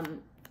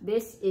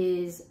 This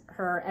is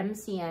her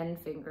MCN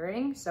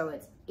fingering. So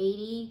it's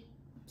 80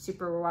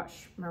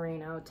 superwash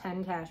merino,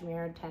 10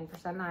 cashmere,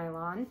 10%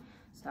 nylon.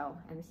 So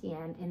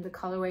MCN in the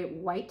colorway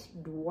White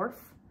Dwarf.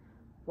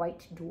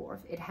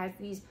 It has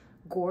these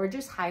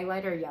gorgeous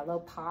highlighter yellow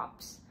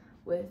pops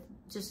with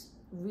just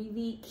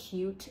really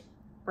cute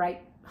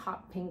bright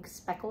hot pink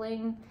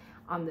speckling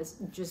on this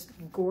just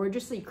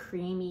gorgeously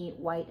creamy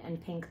white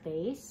and pink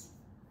base.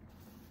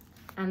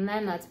 And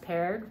then that's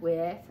paired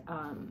with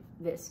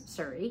this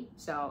Surrey.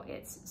 So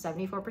it's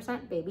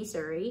 74% baby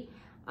Surrey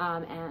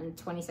and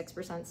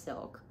 26%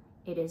 silk.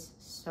 It is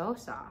so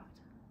soft.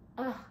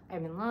 Ugh,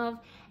 I'm in love.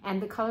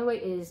 And the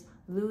colorway is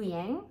Lu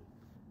Yang.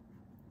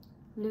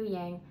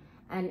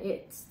 And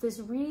it's this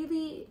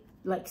really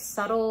like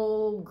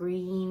subtle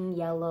green,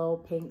 yellow,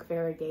 pink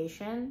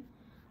variegation.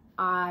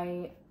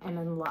 I am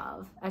in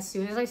love. As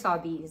soon as I saw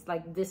these,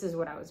 like, this is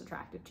what I was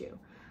attracted to.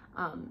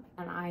 And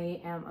I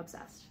am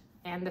obsessed.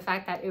 And the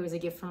fact that it was a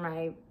gift from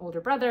my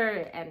older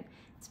brother, and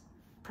it's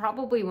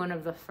probably one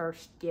of the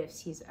first gifts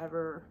he's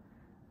ever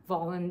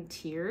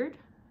volunteered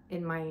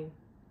in my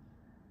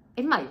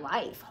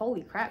life.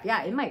 Holy crap.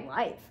 Yeah, in my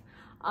life.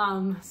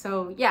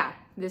 So yeah,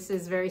 this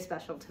is very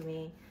special to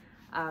me.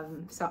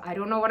 So I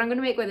don't know what I'm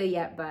gonna make with it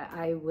yet, but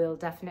I will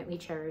definitely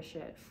cherish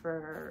it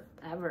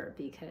forever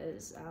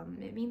because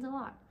it means a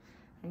lot.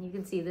 And you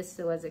can see this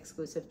still is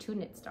exclusive to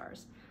Knit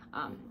Stars.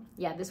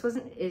 Yeah, this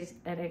is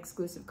an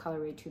exclusive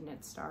colorway to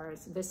Knit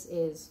Stars. This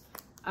is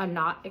a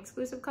not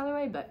exclusive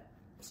colorway, but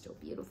still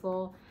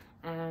beautiful.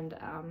 And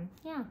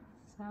yeah,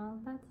 so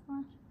that's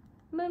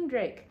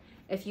Moondrake.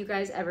 If you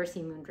guys ever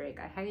see Moondrake,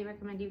 I highly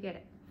recommend you get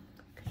it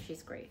because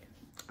she's great.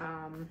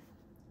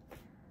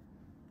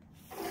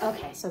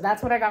 Okay, so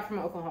that's what I got from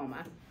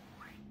Oklahoma.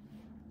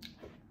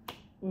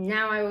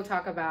 Now I will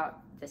talk about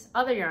this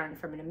other yarn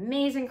from an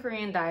amazing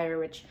Korean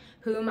dyer,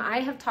 whom I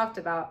have talked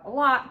about a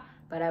lot,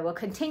 but I will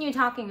continue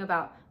talking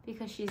about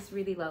because she's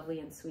really lovely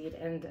and sweet.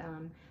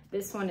 And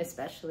this one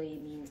especially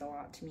means a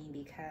lot to me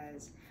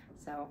because,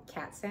 so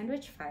Cat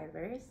Sandwich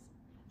Fibers,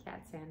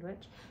 Cat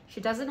Sandwich. She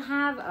doesn't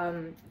have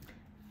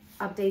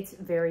updates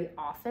very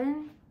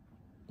often.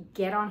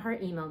 Get on her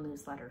email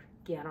newsletter.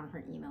 Get on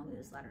her email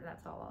newsletter.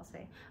 That's all I'll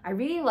say. I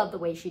really love the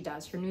way she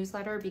does her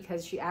newsletter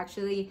because she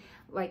actually,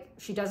 like,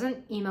 she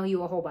doesn't email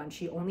you a whole bunch.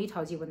 She only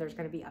tells you when there's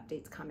going to be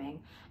updates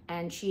coming,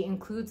 and she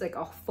includes like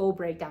a full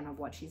breakdown of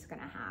what she's going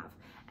to have,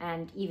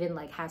 and even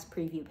like has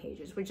preview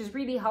pages, which is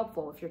really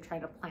helpful if you're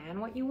trying to plan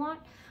what you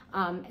want,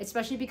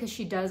 especially because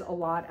she does a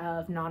lot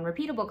of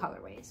non-repeatable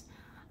colorways.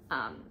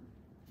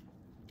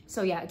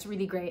 So yeah, it's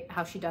really great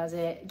how she does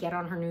it. Get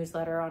on her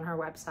newsletter on her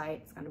website.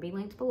 It's going to be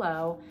linked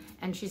below.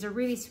 And she's a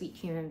really sweet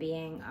human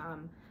being.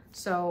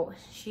 So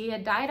she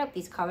had dyed up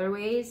these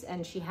colorways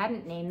and she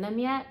hadn't named them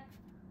yet.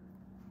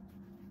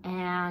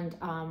 And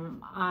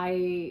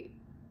I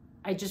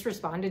just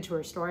responded to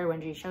her story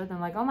when she showed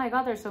them, like, oh my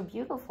God, they're so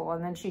beautiful.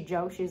 And then she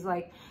joked, she's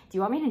like, do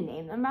you want me to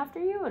name them after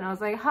you? And I was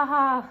like,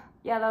 haha,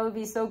 yeah, that would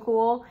be so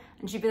cool.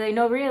 And she'd be like,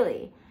 no,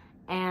 really.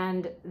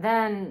 And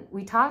then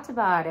we talked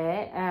about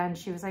it and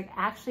she was like,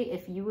 actually,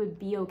 if you would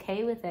be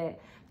okay with it,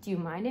 do you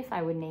mind if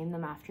I would name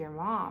them after your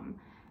mom?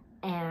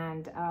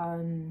 And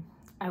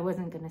I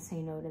wasn't going to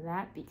say no to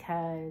that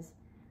because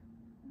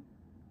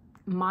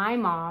my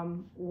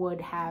mom would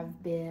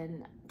have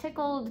been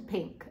tickled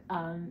pink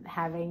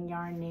having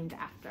yarn named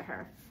after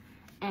her.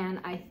 And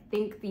I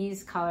think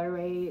this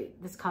colorway,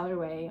 it's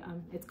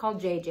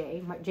called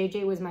JJ.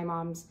 JJ was my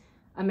mom's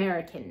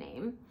American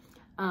name.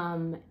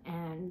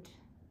 And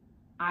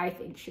I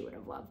think she would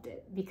have loved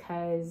it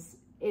because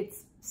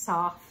it's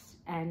soft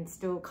and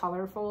still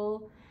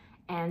colorful,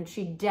 and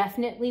she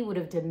definitely would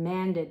have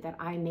demanded that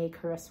I make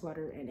her a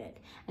sweater in it.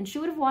 And she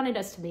would have wanted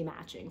us to be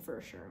matching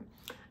for sure.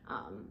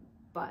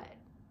 But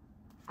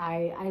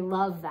I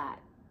love that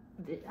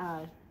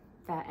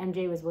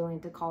MJ was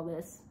willing to call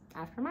this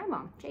after my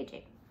mom,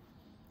 JJ.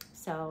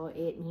 So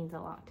it means a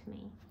lot to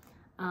me.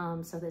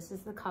 So this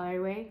is the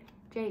colorway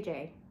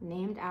JJ,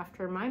 named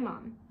after my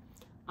mom,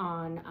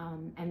 on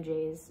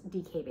MJ's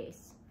DK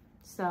base.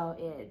 So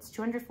it's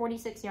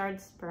 246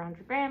 yards per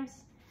 100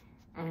 grams.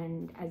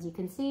 And as you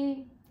can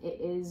see, it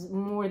is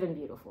more than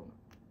beautiful.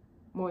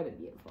 More than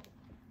beautiful.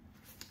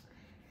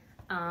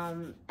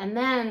 And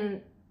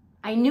then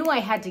I knew I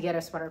had to get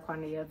a sweater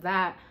quantity of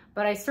that,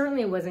 but I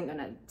certainly wasn't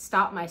gonna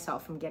stop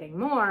myself from getting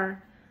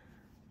more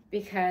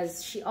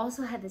because she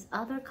also had this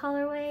other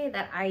colorway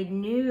that I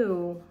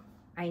knew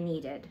I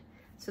needed.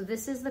 So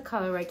this is the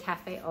colorway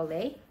Cafe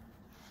Ole.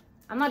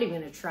 I'm not even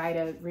gonna try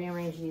to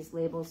rearrange these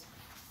labels.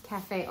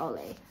 Cafe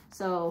Ole.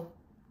 So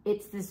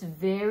it's this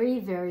very,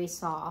 very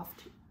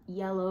soft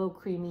yellow,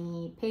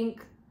 creamy,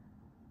 pink,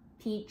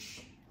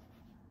 peach.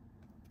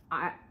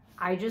 I'm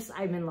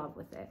in love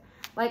with it.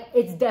 Like,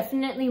 it's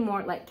definitely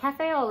more like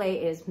Cafe Ole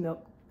is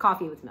milk,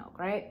 coffee with milk,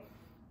 right?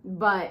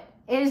 But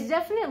it is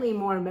definitely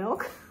more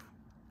milk.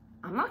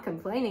 I'm not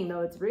complaining though,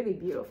 it's really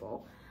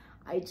beautiful.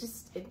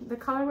 The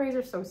colorways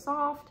are so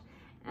soft,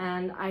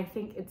 and I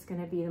think it's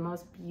gonna be the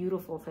most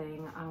beautiful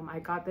thing. I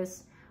got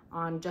this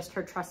on just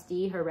her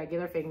trusty, her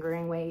regular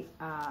fingering weight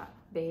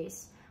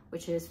base,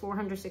 which is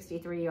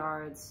 463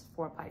 yards,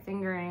 4-ply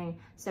fingering,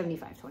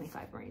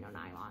 75/25 merino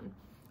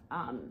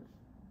nylon.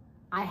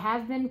 I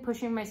have been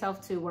pushing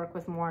myself to work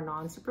with more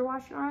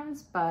non-superwash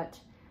yarns, but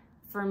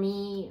for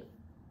me,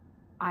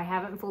 I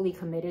haven't fully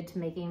committed to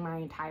making my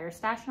entire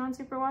stash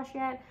non-superwash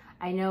yet.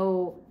 I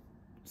know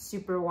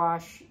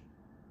superwash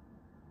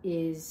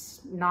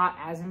is not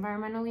as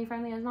environmentally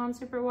friendly as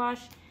non-superwash.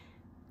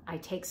 I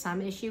take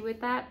some issue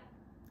with that.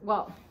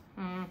 Well,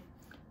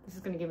 this is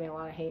gonna give me a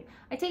lot of hate.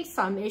 I take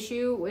some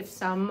issue with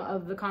some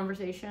of the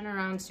conversation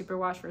around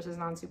superwash versus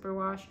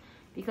non-superwash,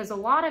 because a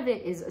lot of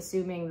it is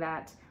assuming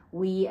that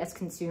we as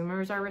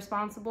consumers are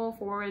responsible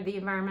for the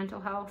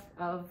environmental health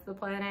of the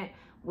planet,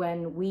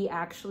 when we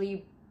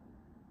actually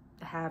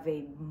have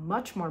a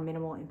much more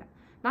minimal impact.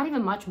 Not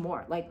even much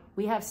more, like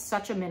we have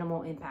such a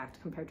minimal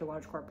impact compared to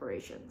large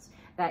corporations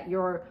that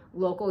your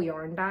local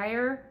yarn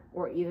dyer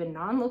or even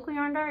non-local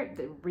yarn dyer,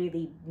 they're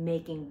really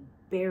making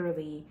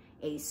barely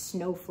a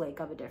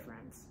snowflake of a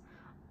difference.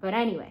 But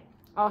anyway,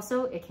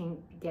 also it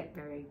can get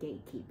very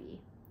gatekeepy.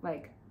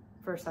 Like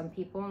for some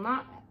people,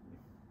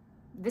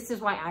 this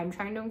is why I'm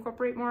trying to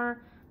incorporate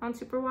more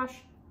non-superwash,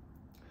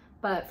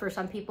 but for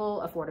some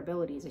people,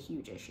 affordability is a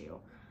huge issue.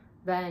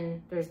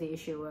 Then there's the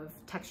issue of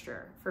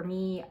texture. For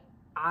me,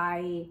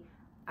 I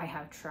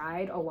have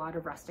tried a lot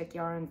of rustic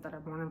yarns that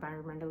are more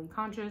environmentally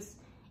conscious.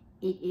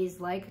 It is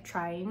like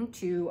trying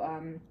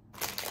to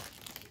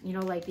you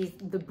know, like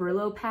the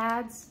Brillo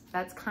pads.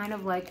 That's kind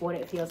of like what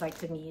it feels like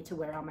to me to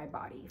wear on my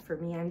body. For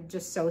me, I'm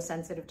just so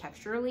sensitive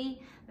texturally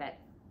that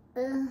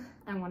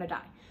I want to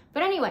die.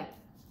 But anyway,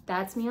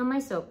 that's me on my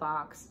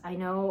soapbox. I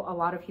know a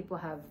lot of people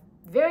have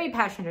very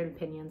passionate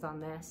opinions on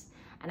this,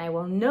 and I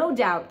will no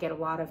doubt get a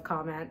lot of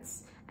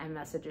comments and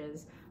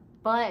messages,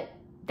 but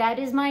that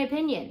is my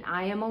opinion.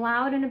 I am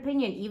allowed an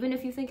opinion, even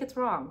if you think it's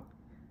wrong.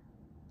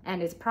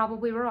 And it's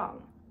probably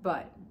wrong,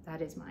 but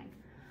that is mine.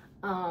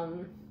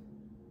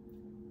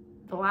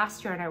 The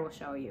last yarn I will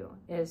show you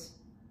is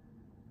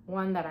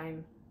one that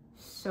I'm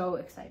so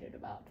excited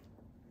about.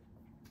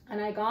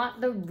 And I got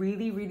the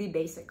really, really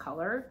basic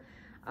color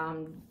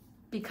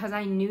because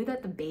I knew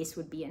that the base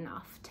would be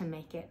enough to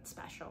make it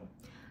special.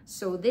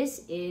 So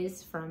this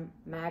is from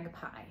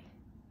Magpie.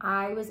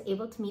 I was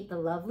able to meet the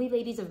lovely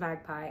ladies of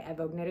Magpie at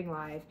Vogue Knitting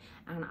Live,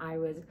 and I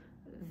was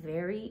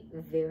very,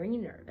 very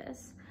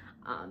nervous.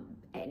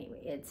 Anyway,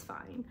 it's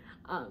fine.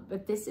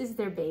 But this is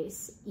their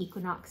base,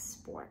 Equinox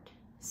Sport.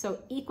 So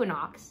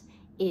Equinox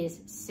is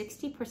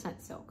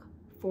 60% silk,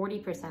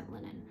 40%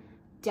 linen.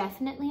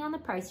 Definitely on the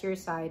pricier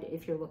side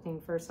if you're looking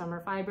for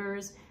summer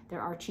fibers.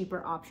 There are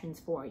cheaper options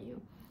for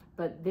you.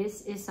 But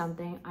this is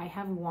something I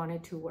have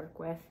wanted to work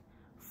with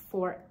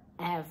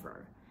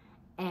forever.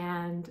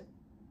 And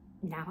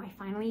now I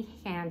finally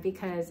can,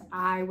 because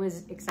I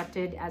was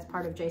accepted as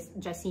part of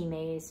Jessie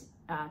May's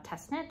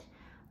test knit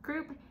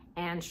group,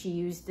 and she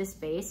used this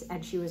base,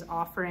 and she was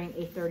offering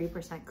a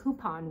 30%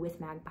 coupon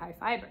with Magpie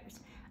Fibers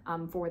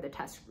for the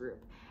test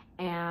group.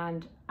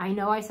 And I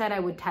know I said I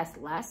would test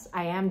less.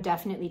 I am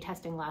definitely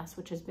testing less,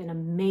 which has been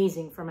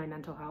amazing for my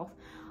mental health.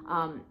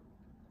 I'm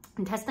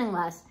testing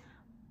less,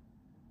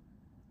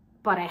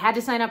 but I had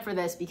to sign up for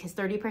this because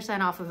 30%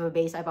 off of a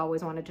base I've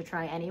always wanted to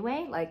try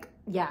anyway. Like,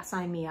 yeah,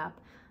 sign me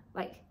up.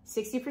 Like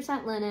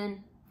 60%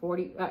 linen,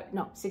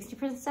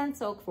 60%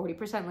 silk,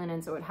 40%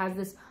 linen. So it has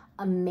this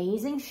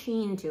amazing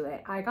sheen to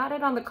it. I got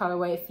it on the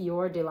colorway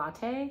Fior de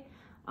Latte.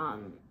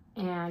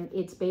 And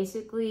it's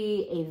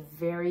basically a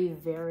very,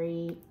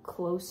 very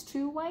close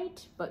to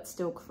white, but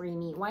still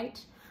creamy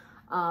white.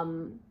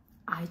 I'm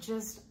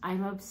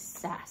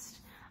obsessed.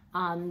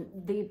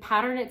 The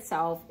pattern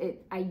itself,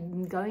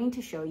 I'm going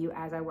to show you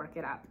as I work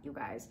it up, you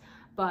guys,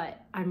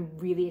 but I'm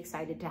really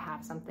excited to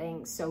have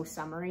something so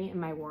summery in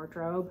my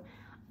wardrobe.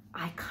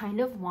 I kind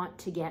of want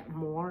to get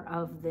more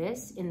of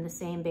this in the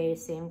same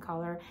base, same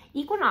color.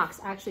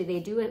 Equinox, actually, they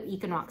do an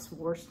Equinox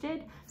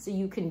worsted, so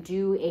you can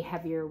do a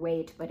heavier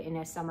weight, but in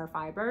a summer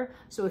fiber.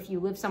 So if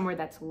you live somewhere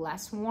that's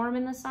less warm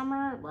in the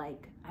summer,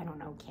 like, I don't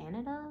know,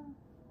 Canada?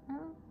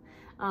 No?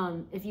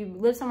 If you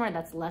live somewhere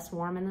that's less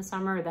warm in the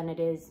summer than it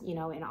is, you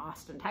know, in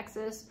Austin,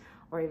 Texas,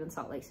 or even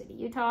Salt Lake City,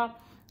 Utah,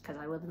 because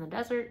I live in the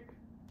desert,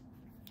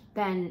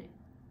 then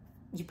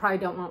you probably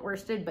don't want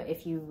worsted. But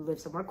if you live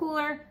somewhere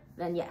cooler,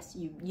 then yes,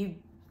 you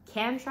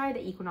can try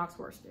the Equinox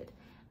worsted.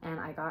 And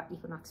I got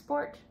Equinox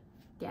Sport,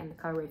 again, the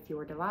colorway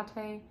Fior de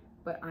Latte,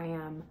 but I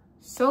am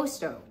so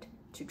stoked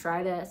to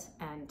try this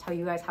and tell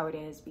you guys how it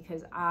is,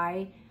 because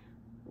I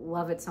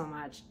love it so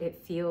much. It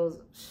feels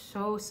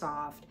so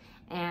soft,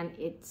 and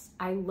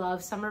I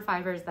love summer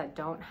fibers that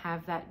don't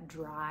have that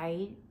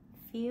dry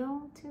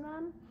feel to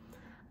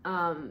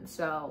them.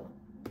 So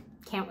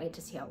can't wait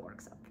to see how it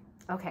works up.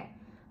 Okay,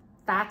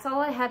 that's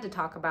all I had to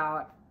talk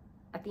about.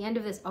 At the end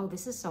of this, oh,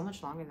 this is so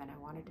much longer than I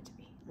wanted it to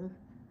be.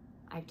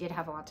 I did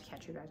have a lot to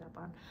catch you guys up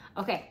on.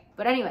 Okay,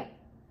 but anyway,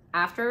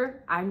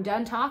 after I'm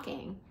done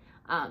talking,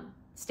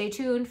 stay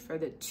tuned for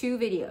the 2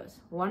 videos.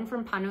 One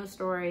from Pano's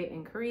story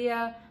in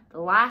Korea.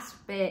 The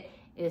last bit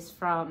is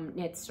from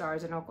Knit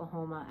Stars in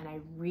Oklahoma, and I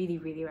really,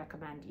 really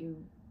recommend you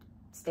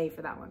stay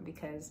for that one,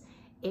 because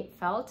it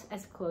felt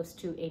as close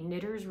to a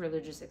knitter's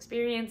religious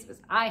experience as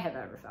I have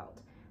ever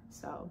felt.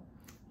 So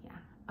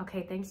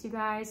okay, thanks you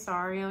guys.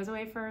 Sorry I was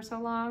away for so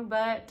long,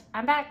 but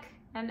I'm back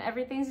and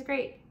everything's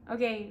great.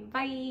 Okay,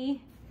 bye.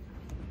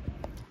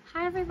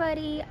 Hi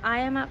everybody, I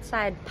am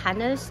outside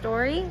Pano's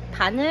story.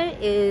 Pano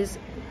is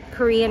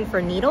Korean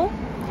for needle,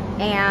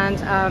 and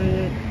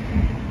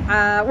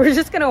we're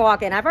just gonna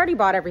walk in. I've already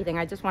bought everything.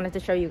 I just wanted to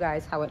show you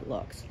guys how it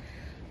looks.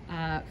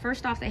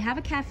 First off, they have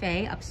a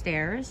cafe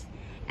upstairs,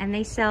 and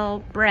they sell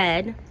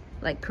bread,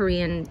 like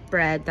Korean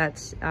bread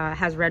that's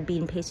has red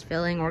bean paste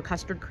filling or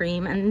custard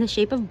cream, and in the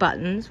shape of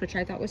buttons, which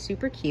I thought was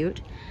super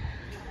cute.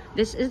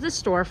 This is the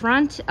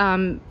storefront.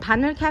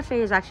 Pano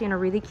Cafe is actually in a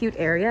really cute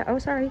area. Oh,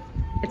 sorry.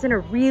 It's in a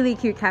really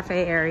cute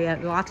cafe area.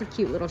 Lots of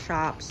cute little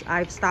shops.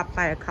 I've stopped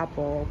by a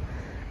couple.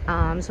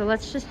 So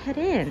let's just head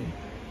in.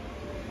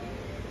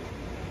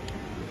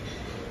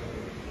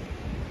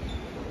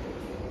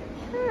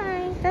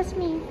 Hi, that's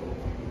me.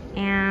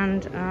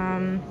 And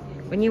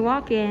when you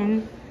walk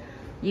in,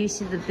 you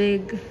see the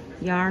big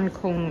yarn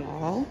cone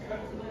wall.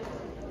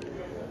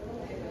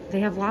 They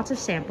have lots of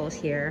samples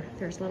here.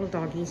 There's little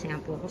doggy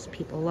samples.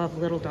 People love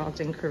little dogs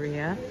in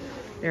Korea.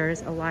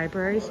 There's a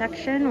library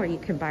section where you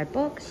can buy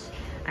books.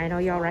 I know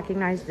y'all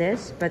recognize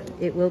this, but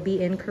it will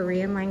be in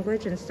Korean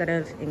language instead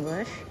of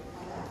English.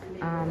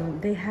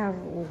 They have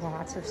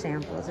lots of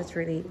samples. It's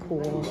really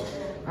cool.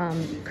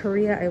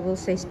 Korea, I will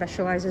say,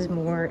 specializes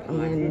more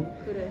in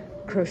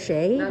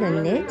crochet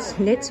than knits.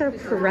 Knits are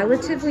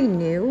relatively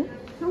new,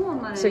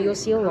 so you'll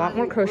see a lot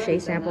more crochet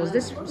samples.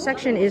 This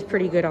section is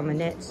pretty good on the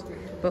knits,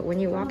 but when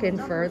you walk in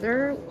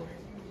further,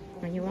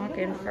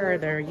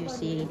 you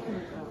see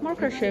more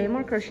crochet,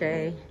 more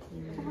crochet.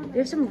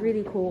 There's some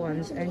really cool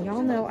ones, and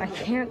y'all know I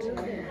can't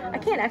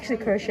actually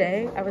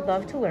crochet. I would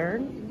love to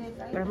learn,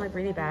 but I'm like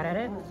really bad at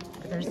it.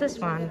 But there's this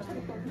one.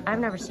 I've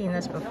never seen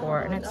this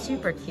before, and it's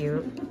super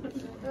cute.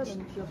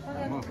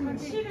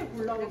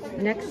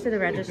 Next to the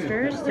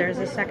registers, there's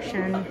a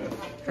section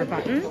for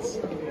buttons.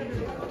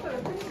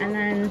 And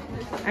then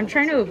I'm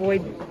trying to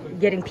avoid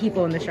getting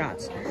people in the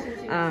shots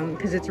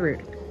because it's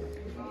rude.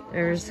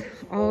 There's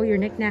all your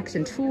knickknacks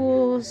and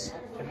tools.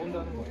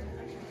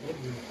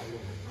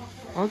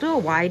 I'll do a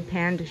wide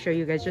pan to show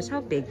you guys just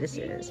how big this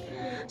is.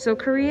 So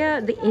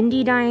Korea, the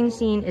indie dyeing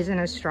scene isn't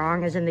as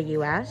strong as in the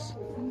US.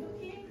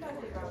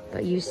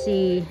 But you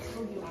see,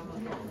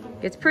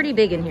 it's pretty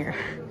big in here.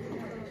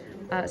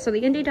 So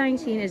the indie dyeing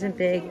scene isn't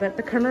big, but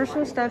the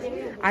commercial stuff,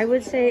 I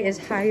would say, is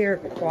higher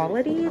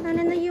quality than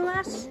in the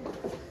US.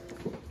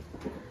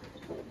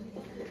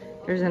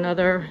 There's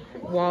another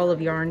wall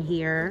of yarn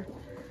here.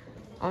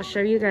 I'll show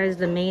you guys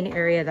the main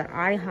area that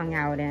I hung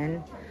out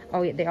in.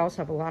 Oh, yeah, they also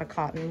have a lot of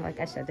cotton. Like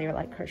I said, they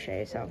like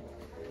crochet, so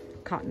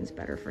cotton's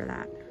better for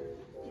that.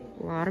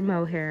 A lot of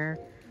mohair.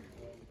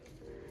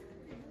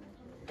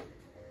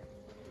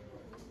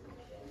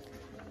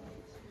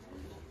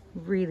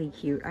 Really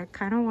cute. I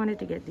kind of wanted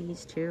to get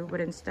these too,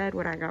 but instead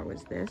what I got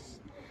was this,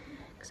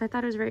 because I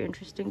thought it was very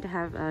interesting to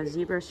have a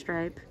zebra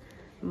stripe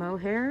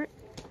mohair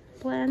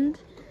blend.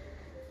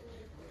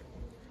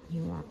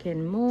 You walk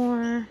in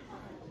more.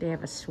 They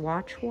have a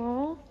swatch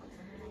wall.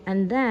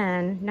 And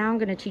then, now I'm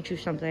going to teach you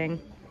something.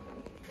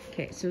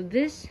 Okay, so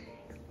this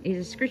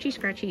is a scritchy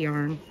scratchy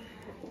yarn,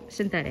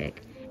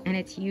 synthetic, and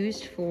it's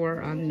used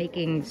for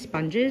making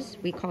sponges.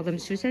 We call them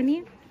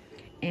susemi.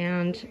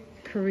 And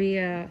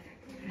Korea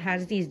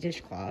has these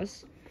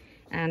dishcloths,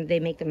 and they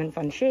make them in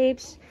fun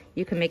shapes.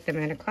 You can make them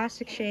in a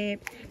classic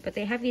shape, but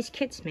they have these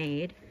kits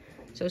made.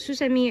 So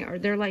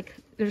susemi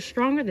they're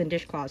stronger than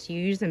dishcloths. You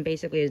use them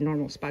basically as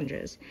normal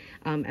sponges,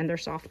 and they're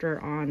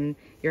softer on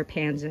your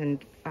pans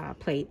and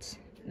plates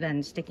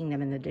than sticking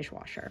them in the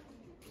dishwasher.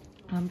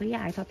 But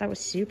yeah, I thought that was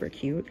super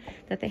cute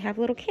that they have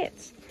little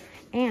kits.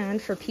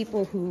 And for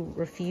people who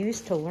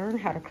refuse to learn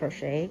how to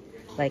crochet,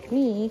 like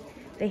me,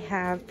 they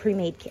have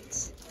pre-made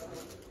kits.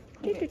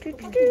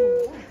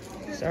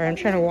 Sorry, I'm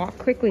trying to walk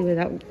quickly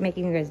without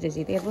making you guys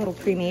dizzy. They have little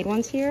pre-made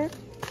ones here,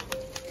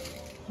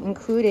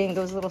 including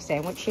those little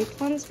sandwich shaped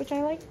ones, which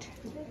I liked.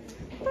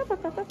 The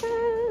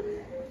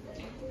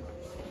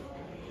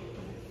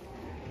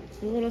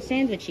little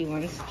sandwichy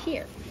ones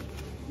here.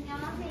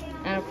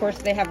 And of course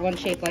they have one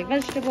shaped like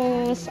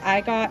vegetables.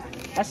 I got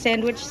a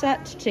sandwich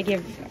set to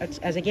give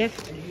as a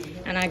gift,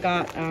 and I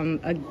got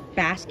a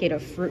basket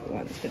of fruit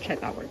ones, which I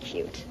thought were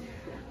cute.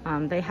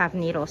 They have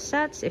needle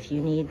sets if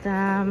you need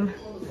them.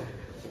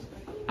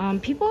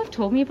 People have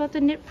told me about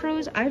the Knit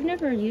Pros. I've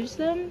never used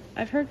them.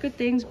 I've heard good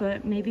things,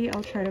 but maybe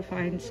I'll try to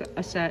find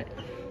a set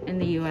in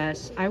the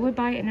US. I would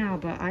buy it now,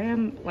 but I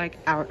am like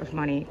out of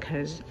money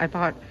because I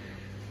bought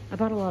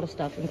a lot of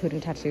stuff,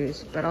 including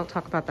tattoos, but I'll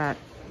talk about that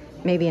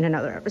maybe in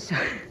another episode.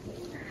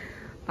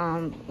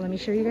 Let me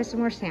show you guys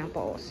some more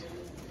samples.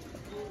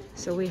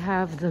 So we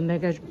have the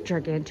mega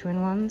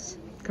gargantuan ones,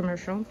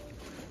 commercial.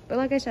 But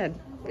like I said,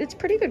 it's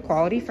pretty good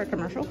quality for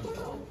commercial.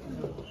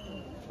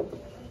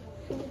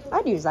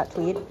 I'd use that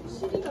tweed.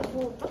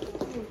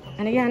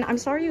 And again, I'm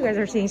sorry you guys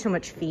are seeing so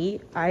much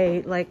feet.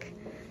 I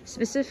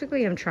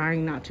specifically am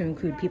trying not to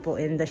include people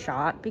in the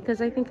shot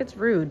because I think it's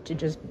rude to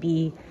just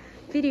be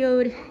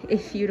videoed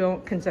if you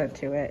don't consent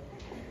to it.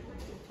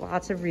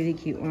 Lots of really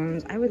cute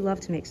ones. I would love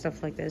to make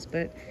stuff like this,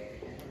 but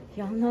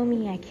y'all know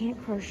me, I can't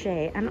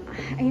crochet. And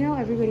I know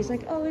everybody's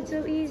like, oh, it's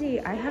so easy.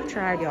 I have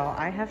tried, y'all.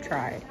 I have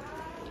tried.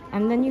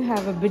 And then you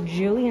have a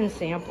bajillion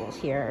samples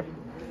here.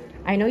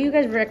 I know you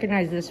guys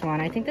recognize this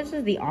one. I think this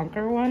is the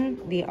Anker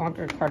one, the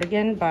Anker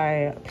cardigan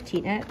by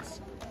Petite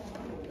Knits.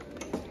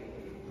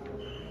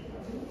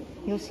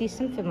 You'll see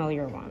some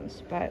familiar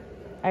ones, but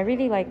I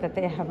really like that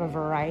they have a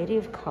variety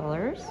of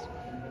colors.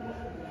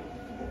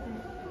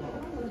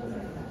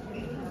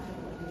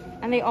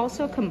 And they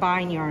also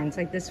combine yarns,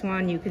 like this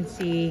one you can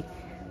see,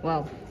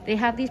 well, they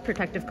have these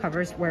protective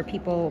covers where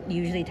people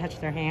usually touch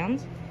their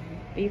hands.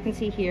 But you can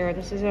see here,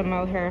 this is a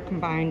mohair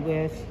combined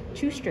with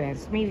 2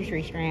 strands, maybe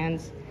 3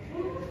 strands.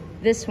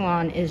 This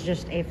one is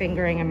just a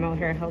fingering and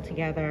mohair held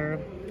together.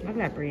 Look at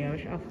that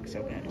brioche, oh, looks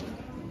so good.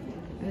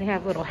 And they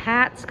have little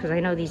hats, because I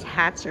know these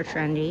hats are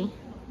trendy.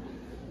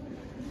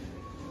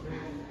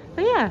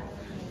 But yeah,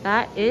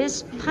 that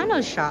is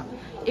Pano's shop.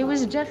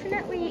 It's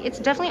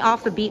definitely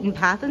off the beaten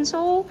path in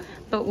Seoul,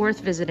 but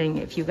worth visiting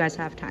if you guys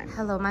have time.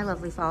 Hello, my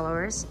lovely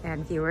followers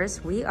and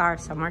viewers. We are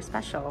somewhere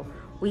special.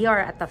 We are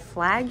at the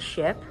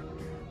flagship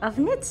of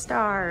Knit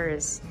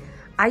Stars.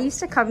 I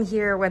used to come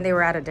here when they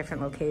were at a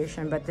different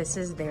location, but this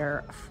is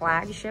their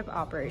flagship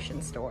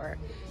operation store,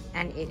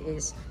 and it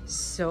is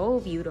so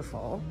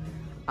beautiful.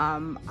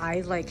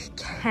 I like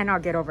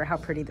cannot get over how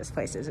pretty this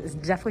place is. It's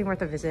definitely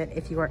worth a visit.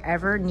 If you are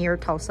ever near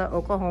Tulsa,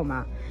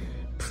 Oklahoma,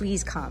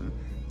 please come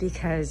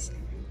because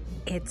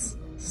it's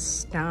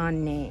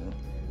stunning.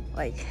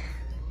 Like,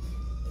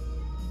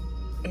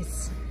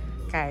 it's,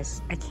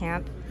 guys,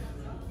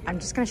 I'm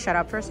just gonna shut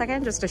up for a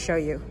second just to show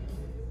you.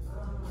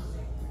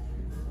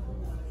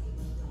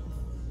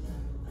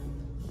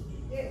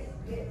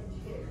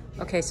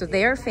 Okay, so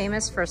they are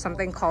famous for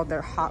something called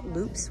their Hot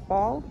Loops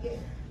wall.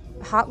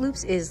 Hot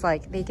Loops is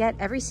like, they get,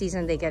 every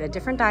season they get a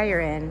different dyer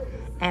in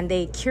and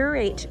they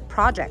curate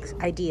project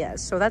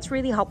ideas. So that's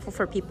really helpful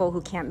for people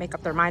who can't make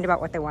up their mind about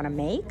what they want to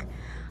make.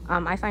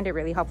 I find it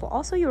really helpful.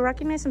 Also, you'll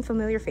recognize some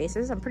familiar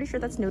faces. I'm pretty sure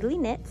that's Noodly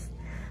Knits.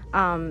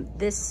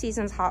 This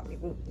season's Hot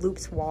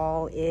Loops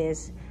wall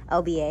is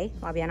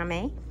LBA, La Bien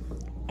Aimée,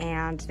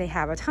 and they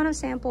have a ton of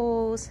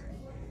samples.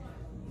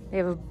 They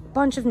have a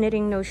bunch of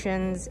knitting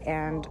notions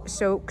and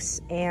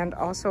soaks and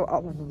also a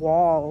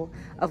wall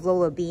of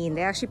Lola Bean.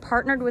 They actually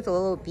partnered with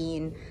Lola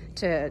Bean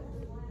to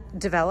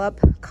develop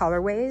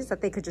colorways that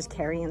they could just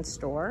carry in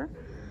store.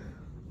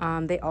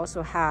 They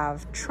also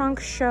have trunk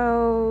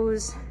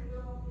shows.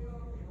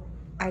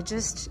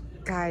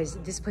 Guys,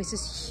 this place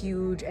is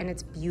huge and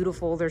it's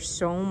beautiful. There's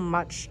so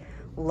much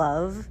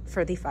love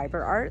for the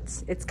fiber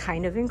arts. It's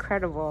kind of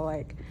incredible.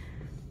 Like,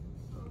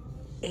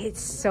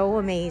 it's so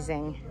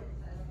amazing.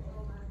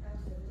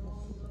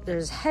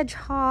 There's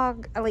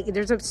Hedgehog, like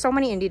there's so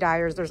many indie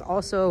dyers. There's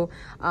also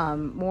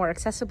more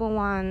accessible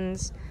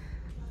ones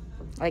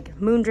like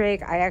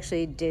Moondrake. I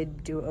actually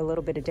did do a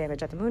little bit of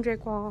damage at the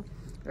Moondrake wall.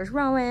 There's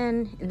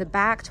Rowan. In the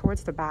back,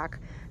 towards the back,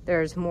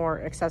 there's more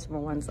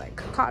accessible ones like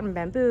Cotton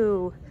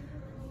Bamboo,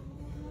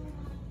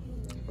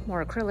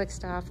 more acrylic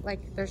stuff.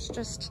 Like, there's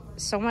just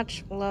so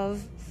much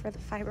love for the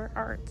fiber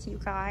arts, you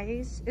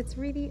guys. It's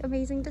really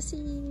amazing to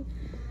see.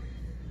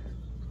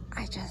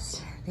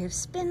 They have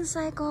Spin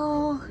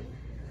Cycle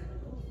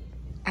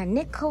and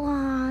knit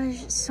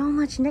collage, so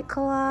much knit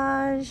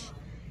collage.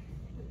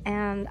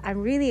 And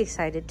I'm really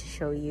excited to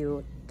show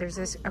you.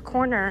 There's a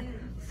corner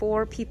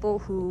for people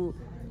who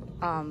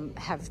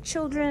have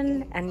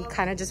children and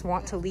kind of just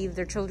want to leave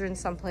their children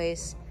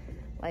someplace.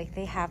 Like,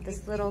 they have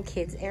this little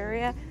kids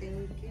area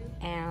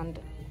and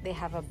they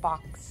have a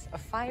box of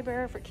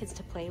fiber for kids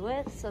to play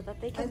with so that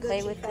they can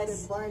play with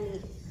this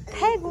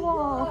peg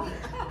wall.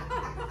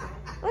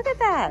 Look at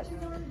that.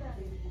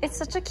 It's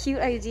such a cute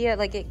idea.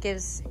 Like, it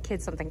gives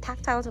kids something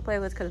tactile to play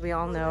with, because we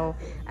all know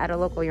at a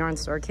local yarn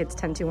store, kids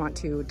tend to want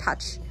to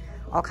touch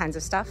all kinds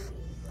of stuff.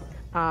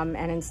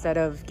 And instead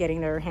of getting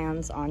their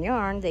hands on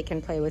yarn, they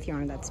can play with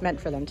yarn that's meant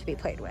for them to be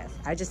played with.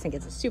 I just think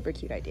it's a super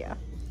cute idea.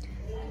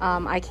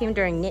 I came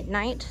during knit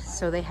night,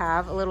 so they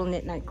have a little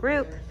knit night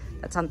group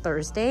that's on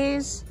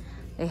Thursdays.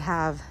 They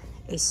have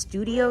a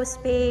studio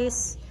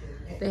space.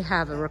 They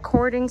have a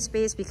recording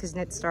space, because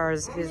Knit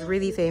Stars is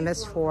really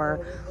famous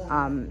for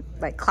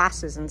like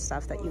classes and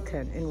stuff that you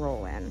can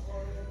enroll in.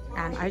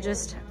 And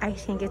I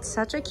think it's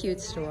such a cute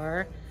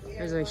store.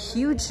 There's a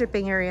huge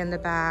shipping area in the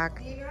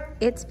back.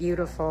 It's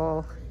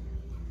beautiful.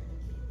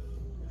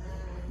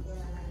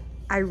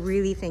 I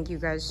really think you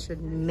guys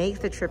should make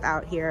the trip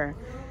out here,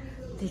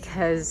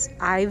 because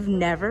I've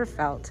never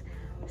felt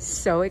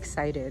so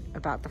excited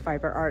about the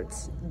fiber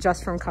arts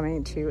just from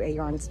coming to a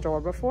yarn store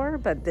before,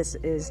 but this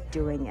is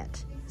doing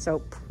it. So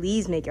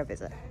please make a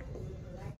visit.